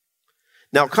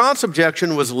 Now, Kant's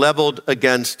objection was leveled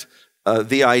against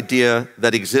the idea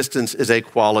that existence is a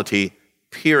quality,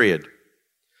 period.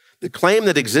 The claim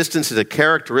that existence is a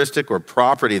characteristic or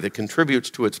property that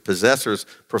contributes to its possessor's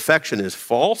perfection is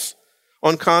false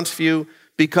on Kant's view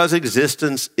because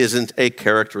existence isn't a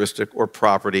characteristic or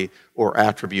property or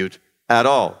attribute at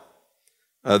all.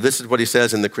 This is what he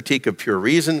says in the Critique of Pure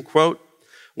Reason, quote,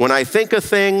 "When I think a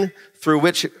thing through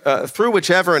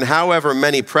whichever and however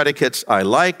many predicates I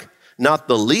like, not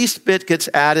the least bit gets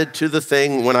added to the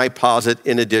thing when I posit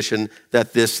in addition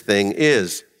that this thing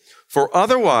is. For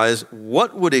otherwise,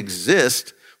 what would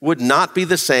exist would not be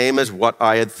the same as what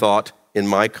I had thought in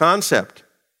my concept.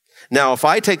 Now, if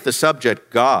I take the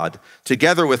subject God,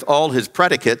 together with all his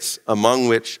predicates, among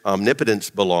which omnipotence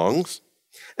belongs,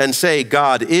 and say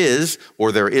God is,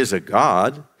 or there is a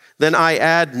God, then I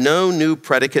add no new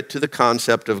predicate to the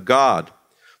concept of God,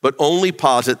 but only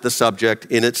posit the subject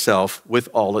in itself with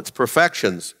all its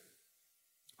perfections,"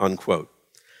 unquote.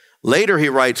 Later he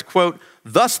writes, quote,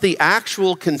 "Thus the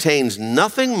actual contains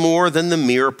nothing more than the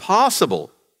mere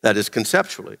possible, that is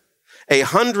conceptually.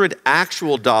 100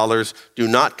 actual dollars do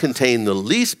not contain the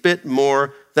least bit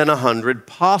more than 100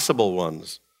 possible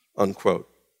ones," unquote.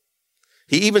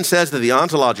 He even says that the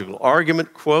ontological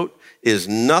argument, quote, "is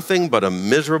nothing but a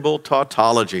miserable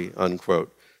tautology,"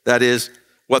 unquote. That is,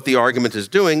 what the argument is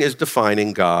doing is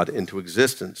defining God into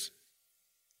existence.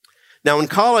 Now, in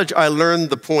college, I learned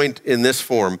the point in this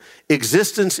form: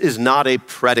 existence is not a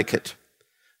predicate.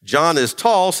 John is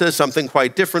tall says something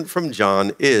quite different from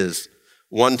John is.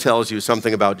 One tells you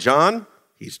something about John,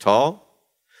 he's tall.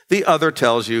 The other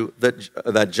tells you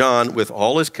that John, with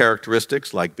all his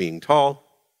characteristics, like being tall,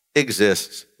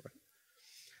 exists.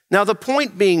 Now, the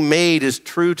point being made is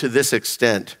true to this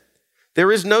extent.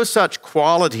 There is no such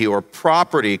quality or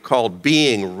property called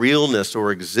being, realness,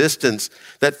 or existence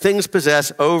that things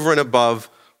possess over and above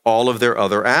all of their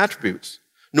other attributes,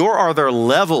 nor are there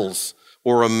levels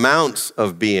or amounts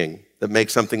of being that make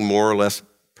something more or less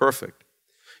perfect.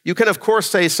 You can, of course,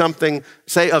 say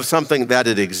of something that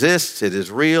it exists, it is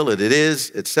real, it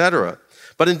is, etc.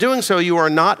 But in doing so, you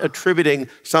are not attributing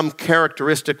some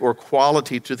characteristic or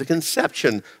quality to the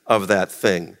conception of that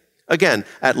thing. Again,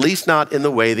 at least not in the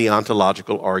way the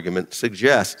ontological argument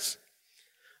suggests.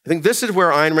 I think this is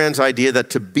where Ayn Rand's idea that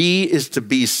to be is to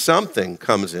be something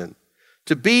comes in.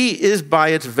 To be is by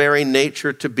its very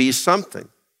nature to be something.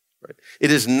 Right?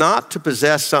 It is not to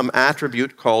possess some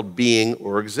attribute called being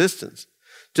or existence.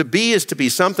 To be is to be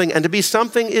something, and to be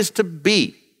something is to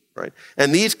be. Right?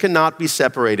 And these cannot be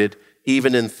separated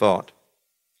even in thought.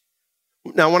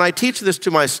 Now, when I teach this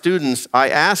to my students, I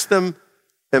ask them,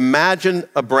 imagine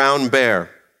a brown bear.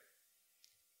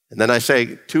 And then I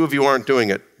say, 2 of you aren't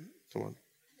doing it. Come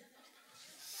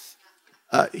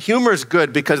on. Humor is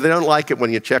good because they don't like it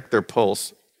when you check their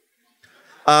pulse.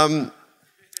 Ask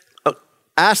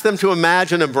them to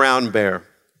imagine a brown bear.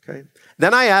 Okay?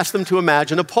 Then I ask them to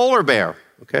imagine a polar bear.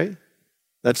 Okay?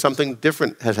 That's something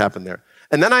different has happened there.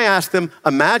 And then I ask them,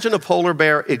 imagine a polar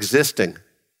bear existing.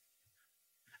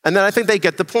 And then I think they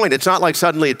get the point. It's not like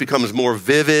suddenly it becomes more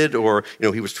vivid or,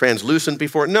 he was translucent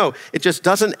before. No, it just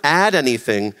doesn't add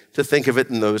anything to think of it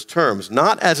in those terms,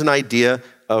 not as an idea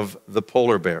of the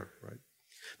polar bear. Right?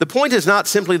 The point is not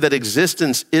simply that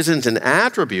existence isn't an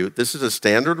attribute. This is a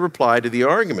standard reply to the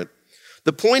argument.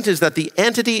 The point is that the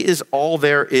entity is all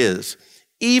there is,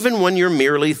 even when you're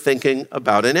merely thinking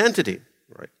about an entity.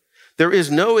 Right? There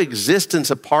is no existence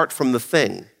apart from the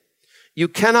thing. You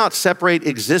cannot separate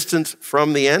existence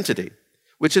from the entity,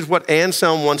 which is what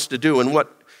Anselm wants to do, and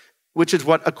which is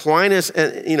what Aquinas,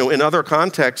 in other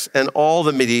contexts, and all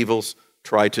the medievals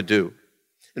try to do.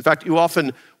 In fact, you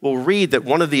often will read that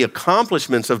one of the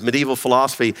accomplishments of medieval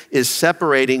philosophy is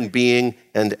separating being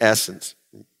and essence.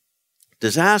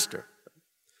 Disaster.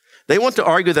 They want to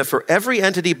argue that for every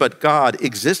entity but God,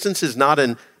 existence is not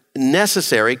a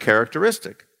necessary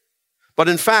characteristic. But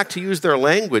in fact, to use their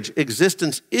language,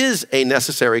 existence is a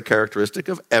necessary characteristic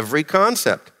of every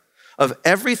concept, of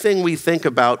everything we think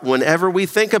about whenever we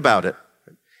think about it,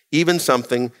 even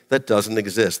something that doesn't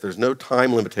exist. There's no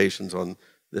time limitations on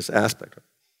this aspect.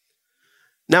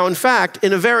 Now, in fact,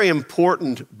 in a very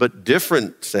important but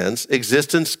different sense,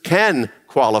 existence can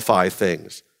qualify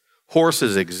things.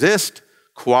 Horses exist,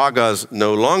 quaggas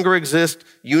no longer exist,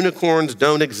 unicorns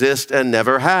don't exist and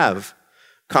never have.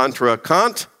 Contra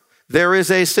Kant, there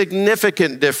is a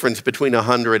significant difference between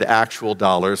 100 actual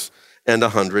dollars and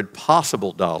 100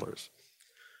 possible dollars.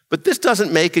 But this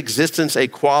doesn't make existence a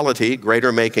quality,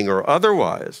 greater making or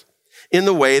otherwise, in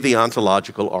the way the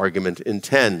ontological argument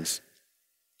intends.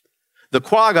 The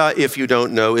quagga, if you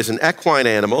don't know, is an equine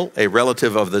animal, a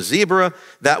relative of the zebra,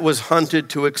 that was hunted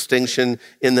to extinction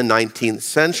in the 19th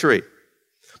century.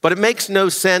 But it makes no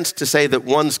sense to say that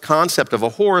one's concept of a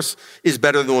horse is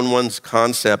better than one's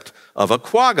concept of a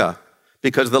quagga,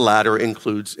 because the latter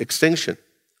includes extinction,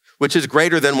 which is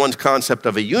greater than one's concept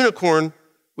of a unicorn,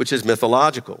 which is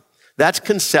mythological. That's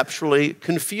conceptually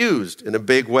confused in a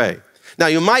big way. Now,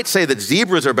 you might say that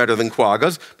zebras are better than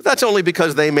quaggas, but that's only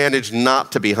because they managed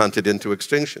not to be hunted into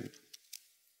extinction.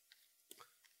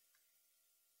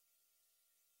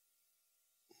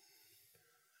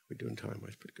 We're doing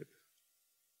time-wise pretty good.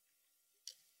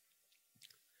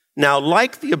 Now,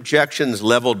 like the objections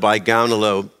leveled by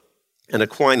Gaunilo and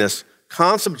Aquinas,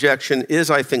 Kant's objection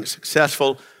is, I think,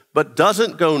 successful, but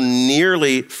doesn't go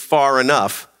nearly far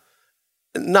enough,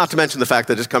 not to mention the fact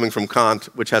that it's coming from Kant,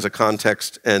 which has a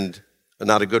context and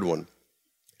not a good one.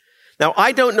 Now,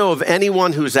 I don't know of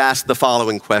anyone who's asked the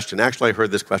following question. Actually, I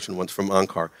heard this question once from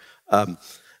Ankar.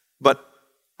 But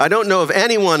I don't know of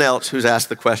anyone else who's asked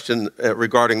the question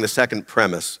regarding the second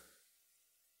premise.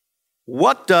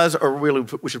 What does, or really,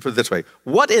 we should put it this way,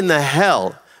 what in the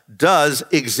hell does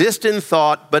exist in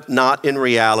thought but not in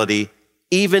reality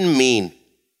even mean?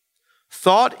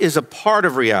 Thought is a part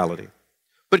of reality.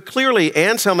 But clearly,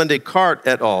 Anselm and Descartes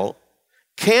et al.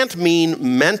 Can't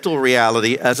mean mental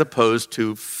reality as opposed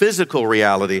to physical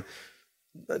reality.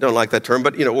 I don't like that term,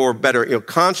 but, or better,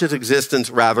 conscious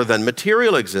existence rather than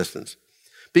material existence.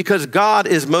 Because God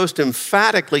is most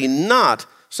emphatically not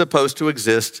supposed to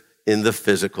exist in the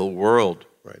physical world,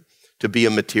 right? To be a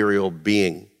material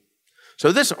being.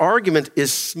 So this argument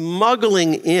is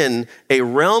smuggling in a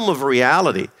realm of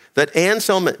reality that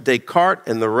Anselm, Descartes,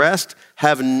 and the rest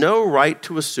have no right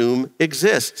to assume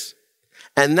exists.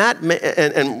 And that,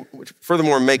 and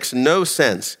furthermore, makes no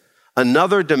sense.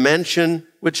 Another dimension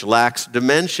which lacks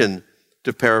dimension,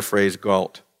 to paraphrase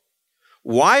Galt.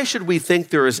 Why should we think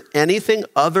there is anything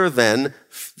other than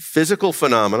physical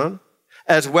phenomena,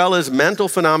 as well as mental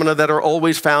phenomena that are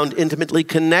always found intimately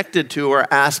connected to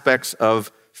or aspects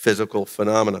of physical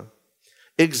phenomena?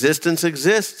 Existence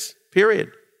exists,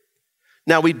 period.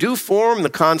 Now, we do form the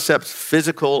concepts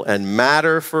physical and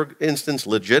matter, for instance,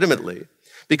 legitimately,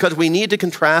 because we need to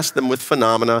contrast them with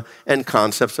phenomena and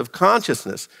concepts of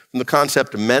consciousness, from the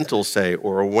concept mental, say,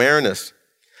 or awareness.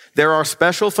 There are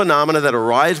special phenomena that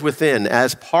arise within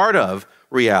as part of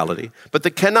reality, but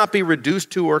that cannot be reduced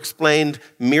to or explained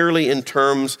merely in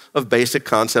terms of basic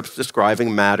concepts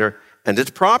describing matter and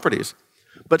its properties.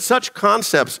 But such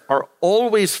concepts are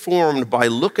always formed by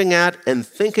looking at and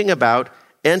thinking about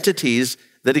entities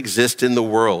that exist in the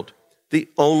world, the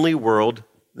only world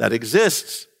that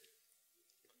exists.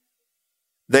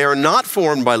 They are not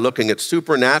formed by looking at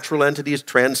supernatural entities,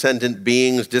 transcendent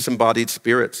beings, disembodied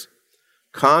spirits.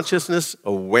 Consciousness,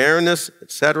 awareness,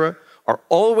 etc., are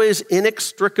always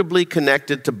inextricably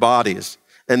connected to bodies,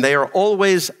 and they are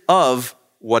always of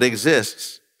what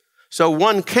exists. So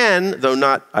one can, though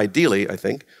not ideally, I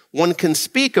think, one can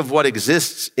speak of what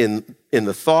exists in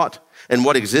the thought and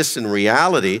what exists in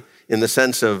reality in the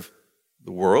sense of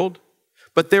the world,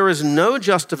 but there is no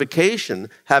justification,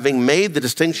 having made the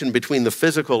distinction between the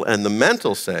physical and the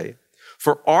mental, say,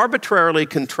 for arbitrarily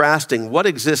contrasting what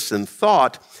exists in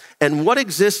thought and what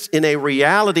exists in a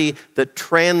reality that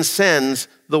transcends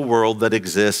the world that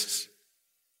exists.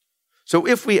 So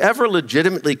if we ever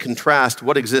legitimately contrast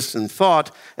what exists in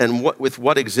thought and with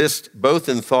what exists both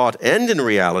in thought and in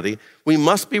reality, we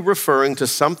must be referring to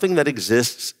something that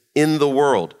exists in the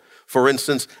world. For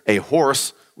instance, a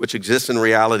horse, which exists in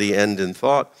reality and in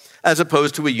thought, as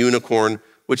opposed to a unicorn,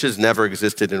 which has never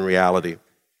existed in reality,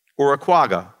 or a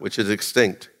quagga, which is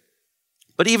extinct.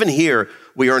 But even here,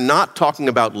 we are not talking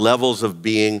about levels of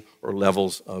being or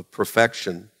levels of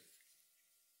perfection.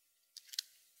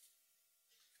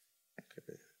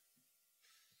 Okay.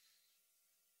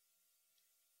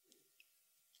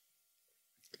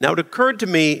 Now, it occurred to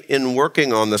me in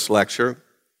working on this lecture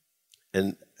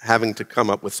and having to come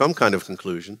up with some kind of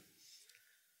conclusion,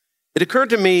 it occurred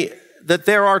to me that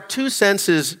there are two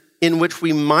senses in which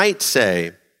we might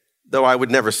say, though I would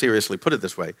never seriously put it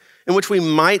this way, in which we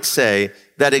might say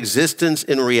that existence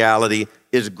in reality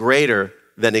is greater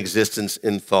than existence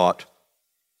in thought.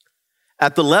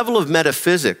 At the level of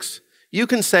metaphysics, you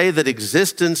can say that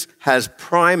existence has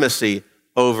primacy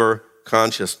over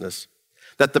consciousness,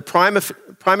 that the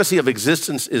primacy of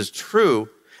existence is true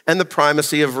and the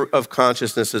primacy of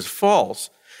consciousness is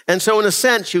false. And so in a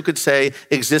sense, you could say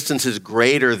existence is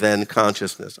greater than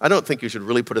consciousness. I don't think you should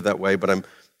really put it that way, but I'm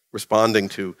responding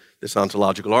to this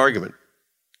ontological argument.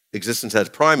 Existence has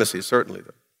primacy, certainly,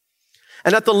 though.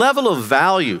 And at the level of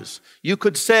values, you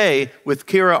could say with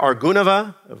Kira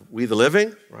Argunava, of We the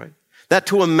Living, right, that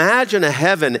to imagine a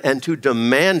heaven and to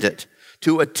demand it,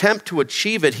 to attempt to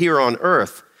achieve it here on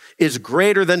earth, is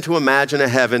greater than to imagine a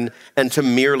heaven and to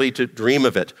merely to dream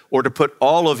of it, or to put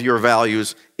all of your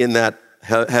values in that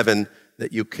heaven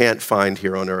that you can't find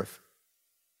here on earth.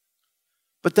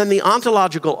 But then the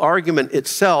ontological argument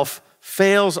itself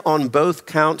fails on both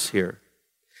counts here.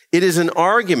 It is an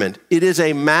argument, it is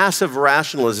a massive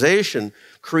rationalization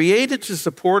created to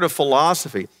support a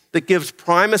philosophy that gives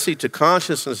primacy to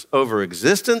consciousness over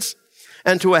existence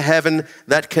and to a heaven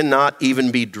that cannot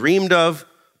even be dreamed of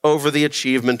over the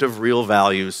achievement of real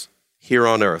values here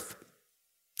on earth.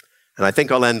 And I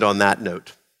think I'll end on that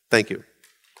note. Thank you.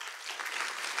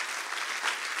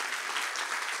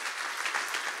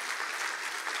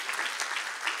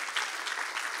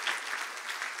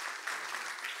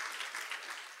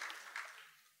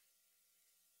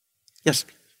 Yes.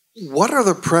 What are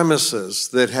the premises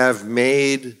that have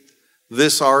made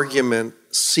this argument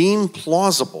seem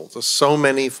plausible to so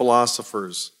many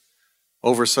philosophers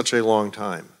over such a long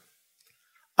time?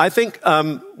 I think,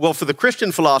 well, for the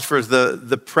Christian philosophers,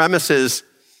 the premises,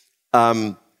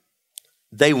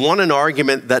 they want an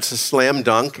argument that's a slam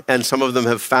dunk, and some of them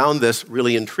have found this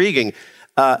really intriguing.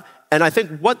 And I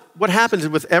think what happens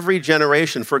with every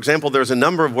generation, for example, there's a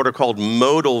number of what are called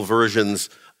modal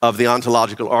versions of the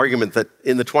ontological argument that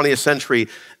in the 20th century,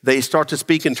 they start to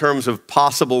speak in terms of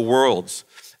possible worlds.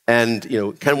 And,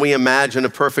 can we imagine a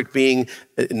perfect being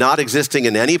not existing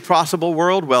in any possible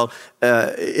world? Well,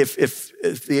 if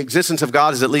the existence of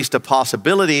God is at least a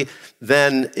possibility,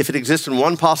 then if it exists in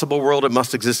one possible world, it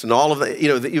must exist in all of them.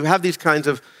 You have these kinds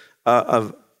of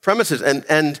premises.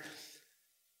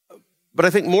 But I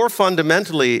think more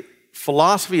fundamentally,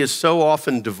 philosophy is so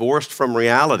often divorced from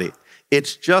reality.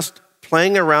 It's just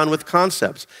playing around with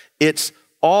concepts. It's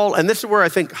all, and this is where I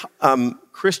think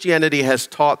Christianity has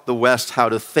taught the West how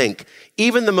to think.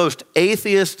 Even the most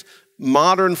atheist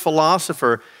modern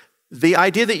philosopher, the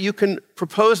idea that you can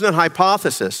propose a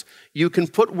hypothesis, you can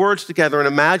put words together and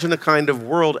imagine a kind of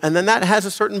world, and then that has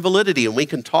a certain validity, and we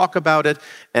can talk about it,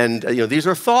 and these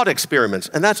are thought experiments,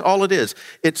 and that's all it is.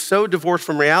 It's so divorced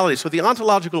from reality. So the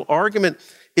ontological argument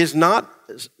is not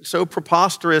so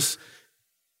preposterous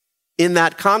in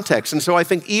that context. And so I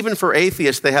think even for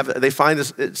atheists, they find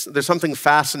there's something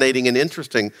fascinating and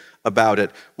interesting about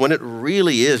it when it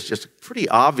really is just a pretty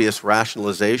obvious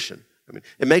rationalization. I mean,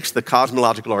 it makes the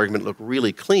cosmological argument look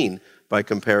really clean by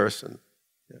comparison.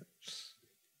 Yeah.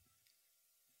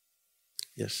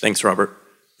 Yes. Thanks, Robert.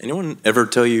 Anyone ever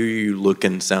tell you look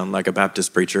and sound like a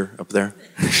Baptist preacher up there?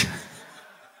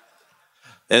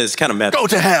 It's kind of meta. Go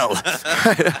to hell!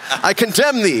 I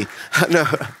condemn thee. No.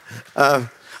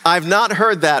 I've not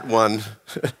heard that one.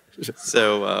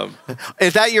 So,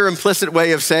 is that your implicit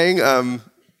way of saying,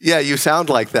 yeah, you sound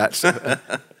like that?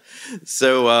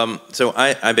 So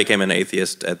I became an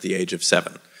atheist at the age of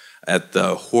 7, at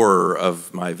the horror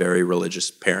of my very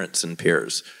religious parents and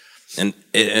peers.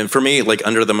 And for me, like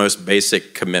under the most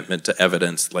basic commitment to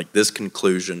evidence, like this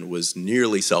conclusion was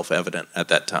nearly self-evident at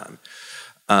that time.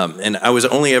 And I was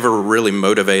only ever really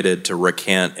motivated to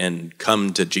recant and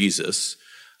come to Jesus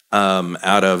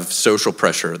out of social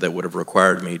pressure that would have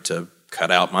required me to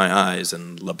cut out my eyes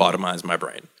and lobotomize my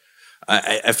brain.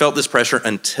 I felt this pressure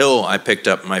until I picked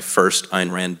up my first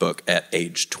Ayn Rand book at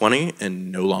age 20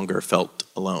 and no longer felt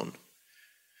alone.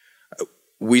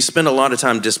 We spend a lot of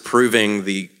time disproving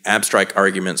the abstract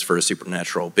arguments for a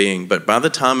supernatural being, but by the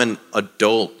time an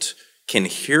adult can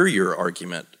hear your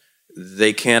argument,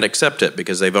 they can't accept it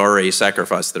because they've already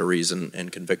sacrificed their reason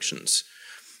and convictions.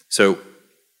 So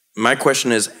my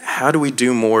question is, how do we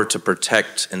do more to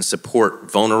protect and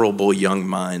support vulnerable young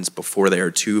minds before they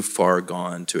are too far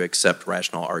gone to accept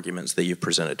rational arguments that you've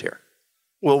presented here?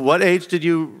 Well, what age did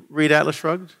you read Atlas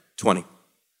Shrugged? 20.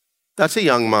 That's a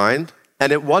young mind.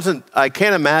 And it wasn't, I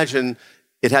can't imagine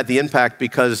it had the impact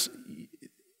because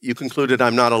you concluded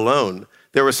I'm not alone.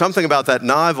 There was something about that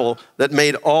novel that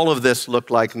made all of this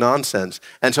look like nonsense.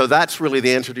 And so that's really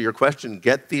the answer to your question.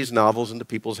 Get these novels into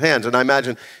people's hands. And I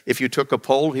imagine if you took a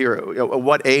poll here, at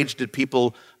what age did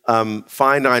people find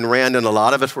Ayn Rand? And a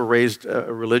lot of us were raised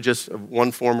religious of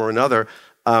one form or another.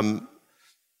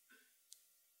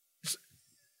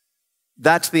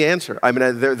 That's the answer. I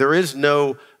mean, there is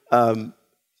no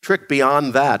trick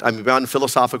beyond that. I mean, beyond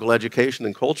philosophical education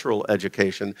and cultural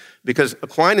education, because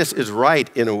Aquinas is right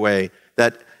in a way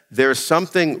that there's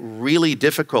something really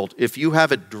difficult. If you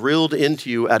have it drilled into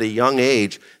you at a young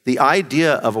age, the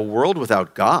idea of a world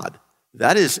without God,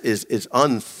 that is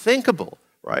unthinkable,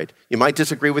 right? You might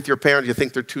disagree with your parents, you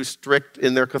think they're too strict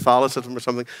in their Catholicism or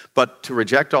something, but to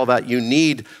reject all that, you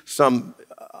need some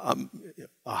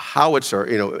a howitzer,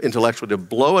 intellectually to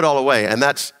blow it all away. And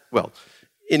that's, well,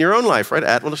 in your own life, right?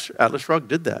 Atlas Shrugged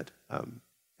did that.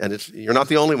 And you're not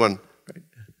the only one, right?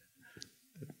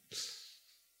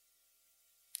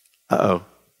 Uh-oh.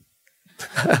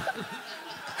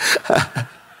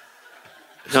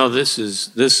 No, this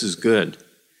is good.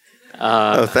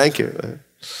 Thank you.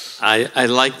 I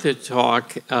like the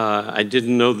talk. I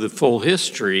didn't know the full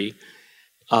history,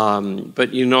 but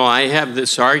I have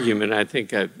this argument. I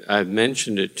think I've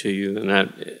mentioned it to you.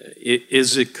 And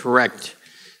is it correct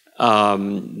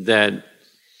that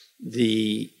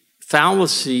the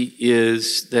fallacy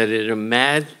is that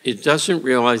it doesn't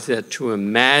realize that to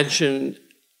imagine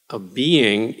a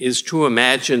being is to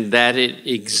imagine that it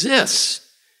exists.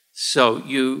 So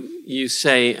you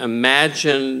say,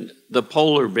 imagine the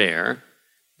polar bear.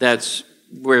 That's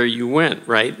where you went,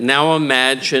 right? Now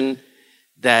imagine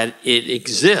that it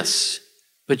exists.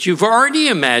 But you've already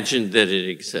imagined that it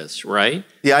exists, right?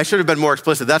 Yeah, I should have been more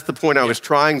explicit. That's the point I was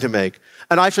trying to make.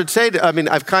 And I should say,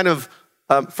 I've kind of,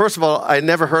 first of all, I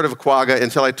never heard of quagga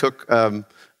until I took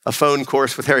a phone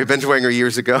course with Harry Binswanger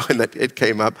years ago, and that it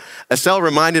came up. Estelle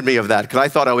reminded me of that, because I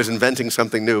thought I was inventing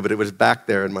something new, but it was back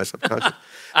there in my subconscious.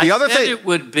 It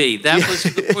would be. That was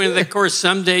the point of the course.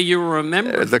 Someday you'll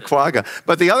remember. The quagga.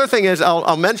 But the other thing is,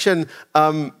 I'll mention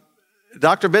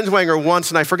Dr. Binswanger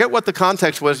once, and I forget what the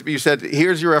context was, but you said,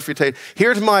 here's your refutation.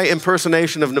 Here's my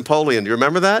impersonation of Napoleon. Do you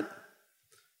remember that?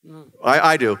 No.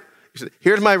 I do. He said,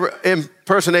 here's my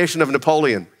impersonation of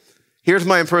Napoleon. Here's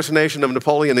my impersonation of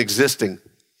Napoleon existing.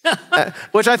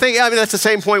 Which I think, that's the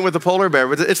same point with the polar bear,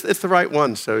 but it's the right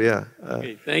one, so yeah.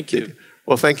 Okay, thank you.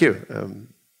 Well, thank you.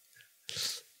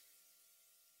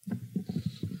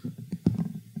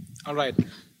 All right.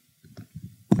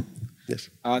 Yes.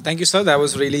 Thank you, sir. That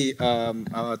was really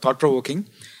thought-provoking.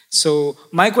 So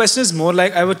my question is more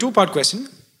like, I have a two-part question.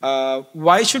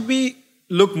 Why should we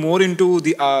look more into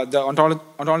the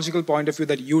ontological point of view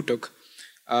that you took,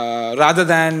 rather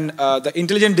than the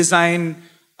intelligent design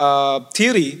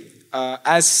theory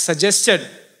as suggested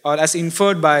or as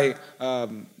inferred by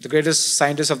the greatest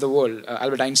scientist of the world,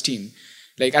 Albert Einstein?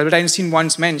 Like Albert Einstein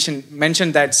once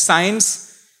mentioned that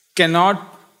science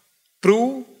cannot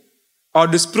prove or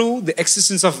disprove the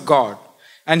existence of God.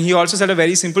 And he also said a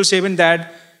very simple statement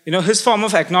that, his form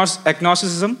of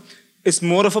agnosticism is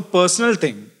more of a personal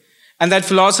thing. And that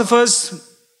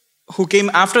philosophers who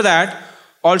came after that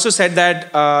also said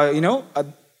that,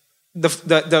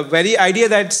 the very idea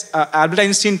that Albert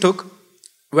Einstein took,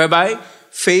 whereby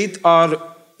faith or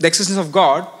the existence of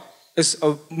God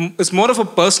is more of a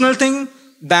personal thing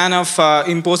than of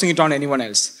imposing it on anyone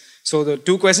else. So the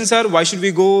two questions are, why should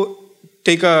we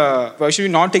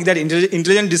not take that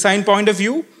intelligent design point of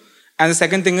view? And the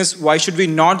second thing is, why should we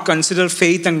not consider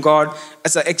faith and God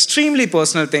as an extremely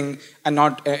personal thing and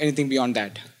not anything beyond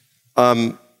that?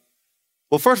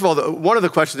 Well, first of all, one of the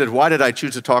questions is, why did I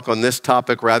choose to talk on this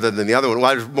topic rather than the other one?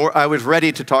 Well, I was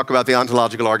ready to talk about the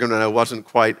ontological argument, and I wasn't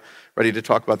quite ready to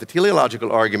talk about the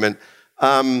teleological argument.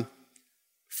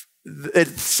 It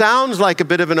sounds like a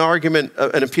bit of an argument,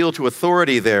 an appeal to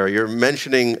authority there. You're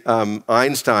mentioning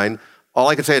Einstein. All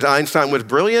I can say is Einstein was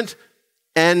brilliant,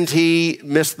 and he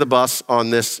missed the bus on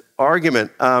this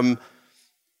argument.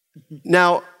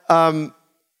 Now,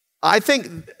 I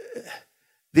think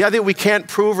the idea we can't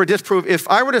prove or disprove, if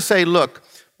I were to say, look,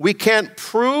 we can't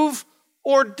prove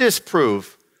or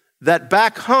disprove that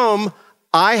back home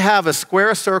I have a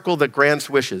square circle that grants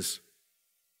wishes.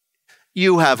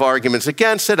 You have arguments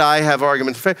against it, I have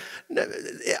arguments for it.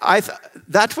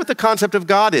 That's what the concept of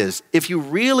God is. If you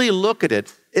really look at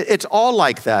it, it's all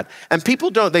like that. And people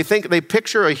don't, they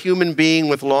picture a human being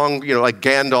with long, like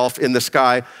Gandalf in the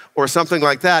sky or something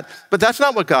like that, but that's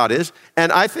not what God is.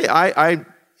 And I think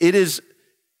it is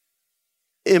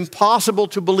impossible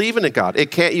to believe in a God.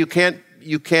 You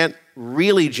can't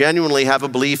really genuinely have a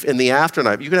belief in the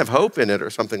afterlife. You can have hope in it or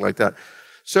something like that.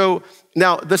 So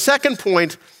now the second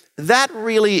point, that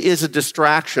really is a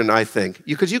distraction, I think,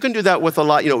 because you can do that with a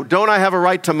lot. Don't I have a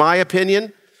right to my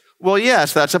opinion? Well,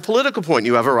 yes, that's a political point.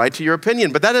 You have a right to your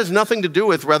opinion, but that has nothing to do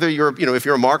with whether you're, if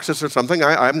you're a Marxist or something,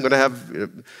 I'm going to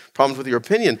have problems with your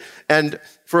opinion. And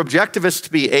for objectivists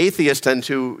to be atheist and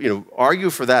to,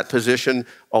 argue for that position,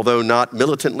 although not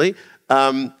militantly,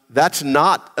 that's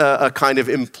not a kind of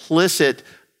implicit,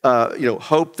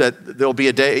 hope that there'll be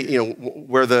a day,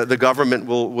 where the government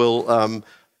will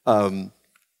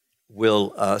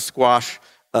squash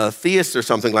theists or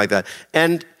something like that.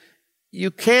 And you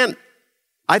can't.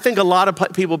 I think a lot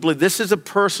of people believe this is a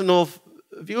personal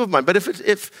view of mine, but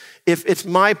if it's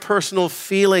my personal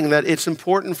feeling that it's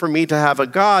important for me to have a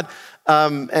God,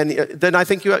 and then I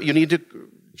think you need to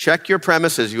check your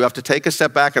premises. You have to take a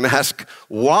step back and ask,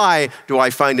 why do I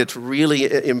find it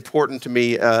really important to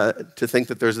me to think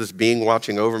that there's this being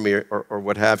watching over me or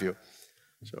what have you?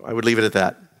 So I would leave it at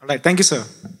that. All right, thank you, sir.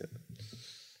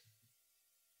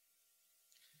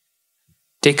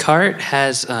 Descartes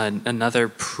has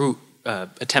another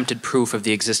attempted proof of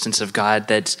the existence of God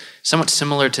that's somewhat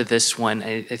similar to this one.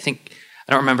 I think,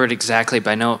 I don't remember it exactly,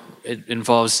 but I know it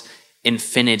involves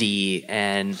infinity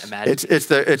and imagination.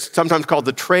 It's sometimes called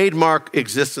the trademark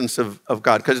existence of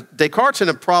God, because Descartes in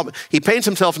a problem, he paints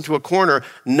himself into a corner.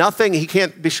 He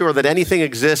can't be sure that anything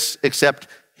exists except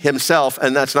himself,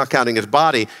 and that's not counting his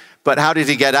body. But how did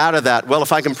he get out of that? Well,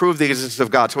 if I can prove the existence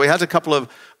of God. So he has a couple of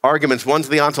arguments. One's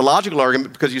the ontological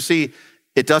argument, because you see,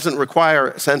 it doesn't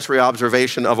require sensory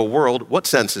observation of a world. What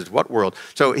senses? What world?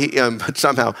 So but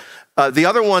somehow. The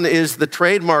other one is the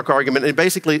trademark argument. And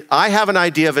basically, I have an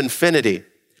idea of infinity.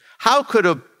 How could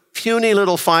a puny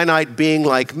little finite being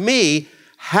like me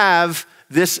have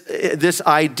this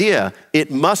idea? It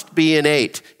must be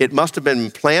innate. It must have been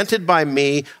implanted by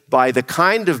me, by the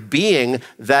kind of being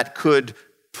that could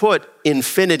put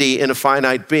infinity in a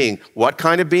finite being. What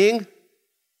kind of being?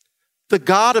 The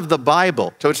God of the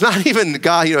Bible. So it's not even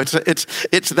God,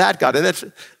 it's that God. And that's,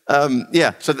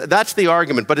 so that's the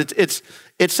argument. But it's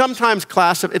sometimes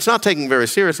classified, it's not taken very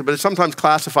seriously, but it's sometimes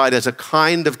classified as a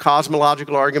kind of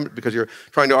cosmological argument, because you're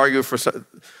trying to argue for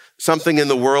something in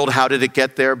the world, how did it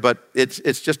get there? But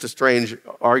it's just a strange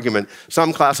argument.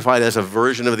 Some classify it as a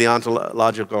version of the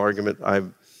ontological argument.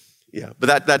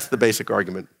 But that's the basic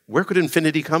argument. Where could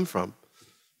infinity come from?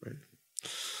 Right.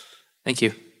 Thank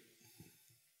you.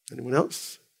 Anyone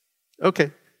else?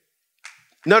 Okay.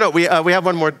 No, we have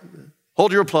one more.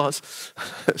 Hold your applause.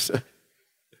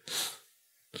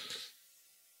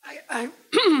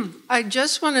 I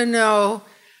just want to know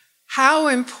how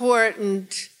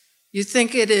important you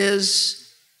think it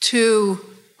is to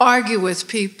argue with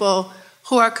people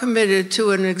who are committed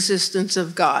to an existence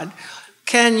of God.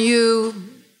 Can you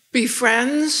be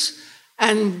friends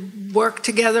and work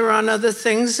together on other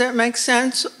things that make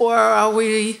sense? Or are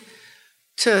we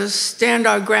to stand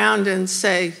our ground and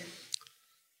say...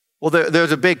 Well,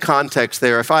 there's a big context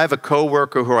there. If I have a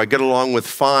coworker who I get along with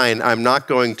fine, I'm not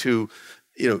going to,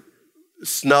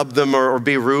 snub them or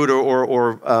be rude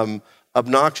or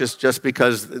obnoxious just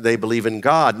because they believe in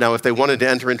God. Now, if they wanted to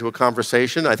enter into a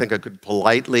conversation, I think I could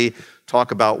politely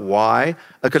talk about why.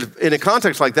 Because in a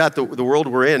context like that, the world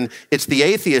we're in, it's the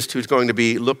atheist who's going to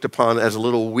be looked upon as a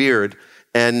little weird.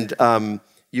 And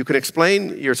you can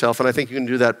explain yourself, and I think you can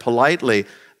do that politely.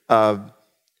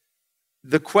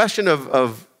 The question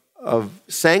of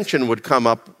sanction would come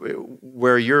up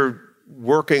where you're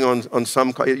working on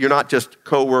some, you're not just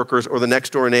co-workers or the next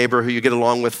door neighbor who you get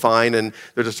along with fine, and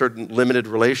there's a certain limited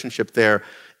relationship there.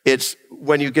 It's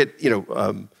when you get, you're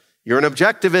an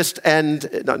objectivist and,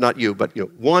 not you, but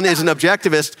one is an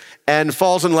objectivist and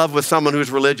falls in love with someone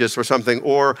who's religious or something,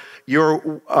 or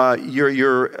you're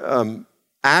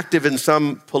active in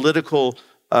some political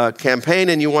campaign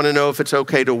and you want to know if it's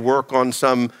okay to work on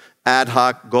some ad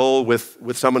hoc goal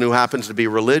with someone who happens to be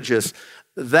religious.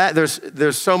 That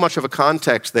there's so much of a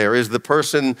context there. Is the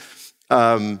person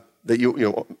that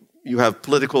you have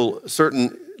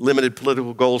certain limited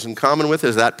political goals in common with,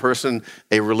 is that person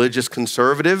a religious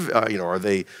conservative? Are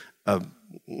they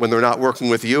when they're not working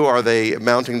with you, are they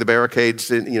mounting the barricades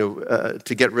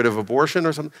to get rid of abortion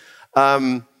or something?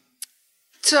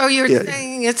 So you're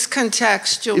saying it's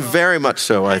contextual. Very much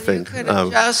so, I think. You could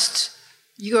adjust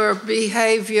your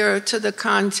behavior to the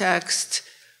context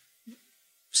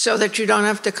so that you don't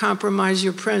have to compromise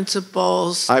your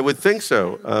principles. I would think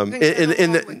so.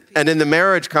 In the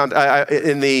marriage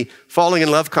in the falling in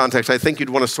love context, I think you'd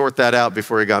want to sort that out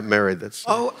before you got married.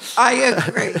 I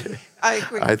agree. I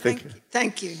agree.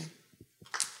 Thank you.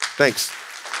 Thanks.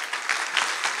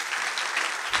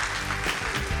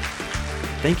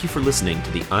 Thank you for listening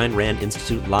to the Ayn Rand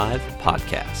Institute Live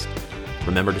podcast.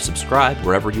 Remember to subscribe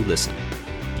wherever you listen.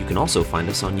 You can also find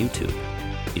us on YouTube.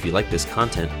 If you like this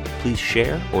content, please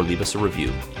share or leave us a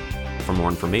review. For more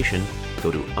information,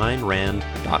 go to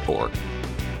aynrand.org.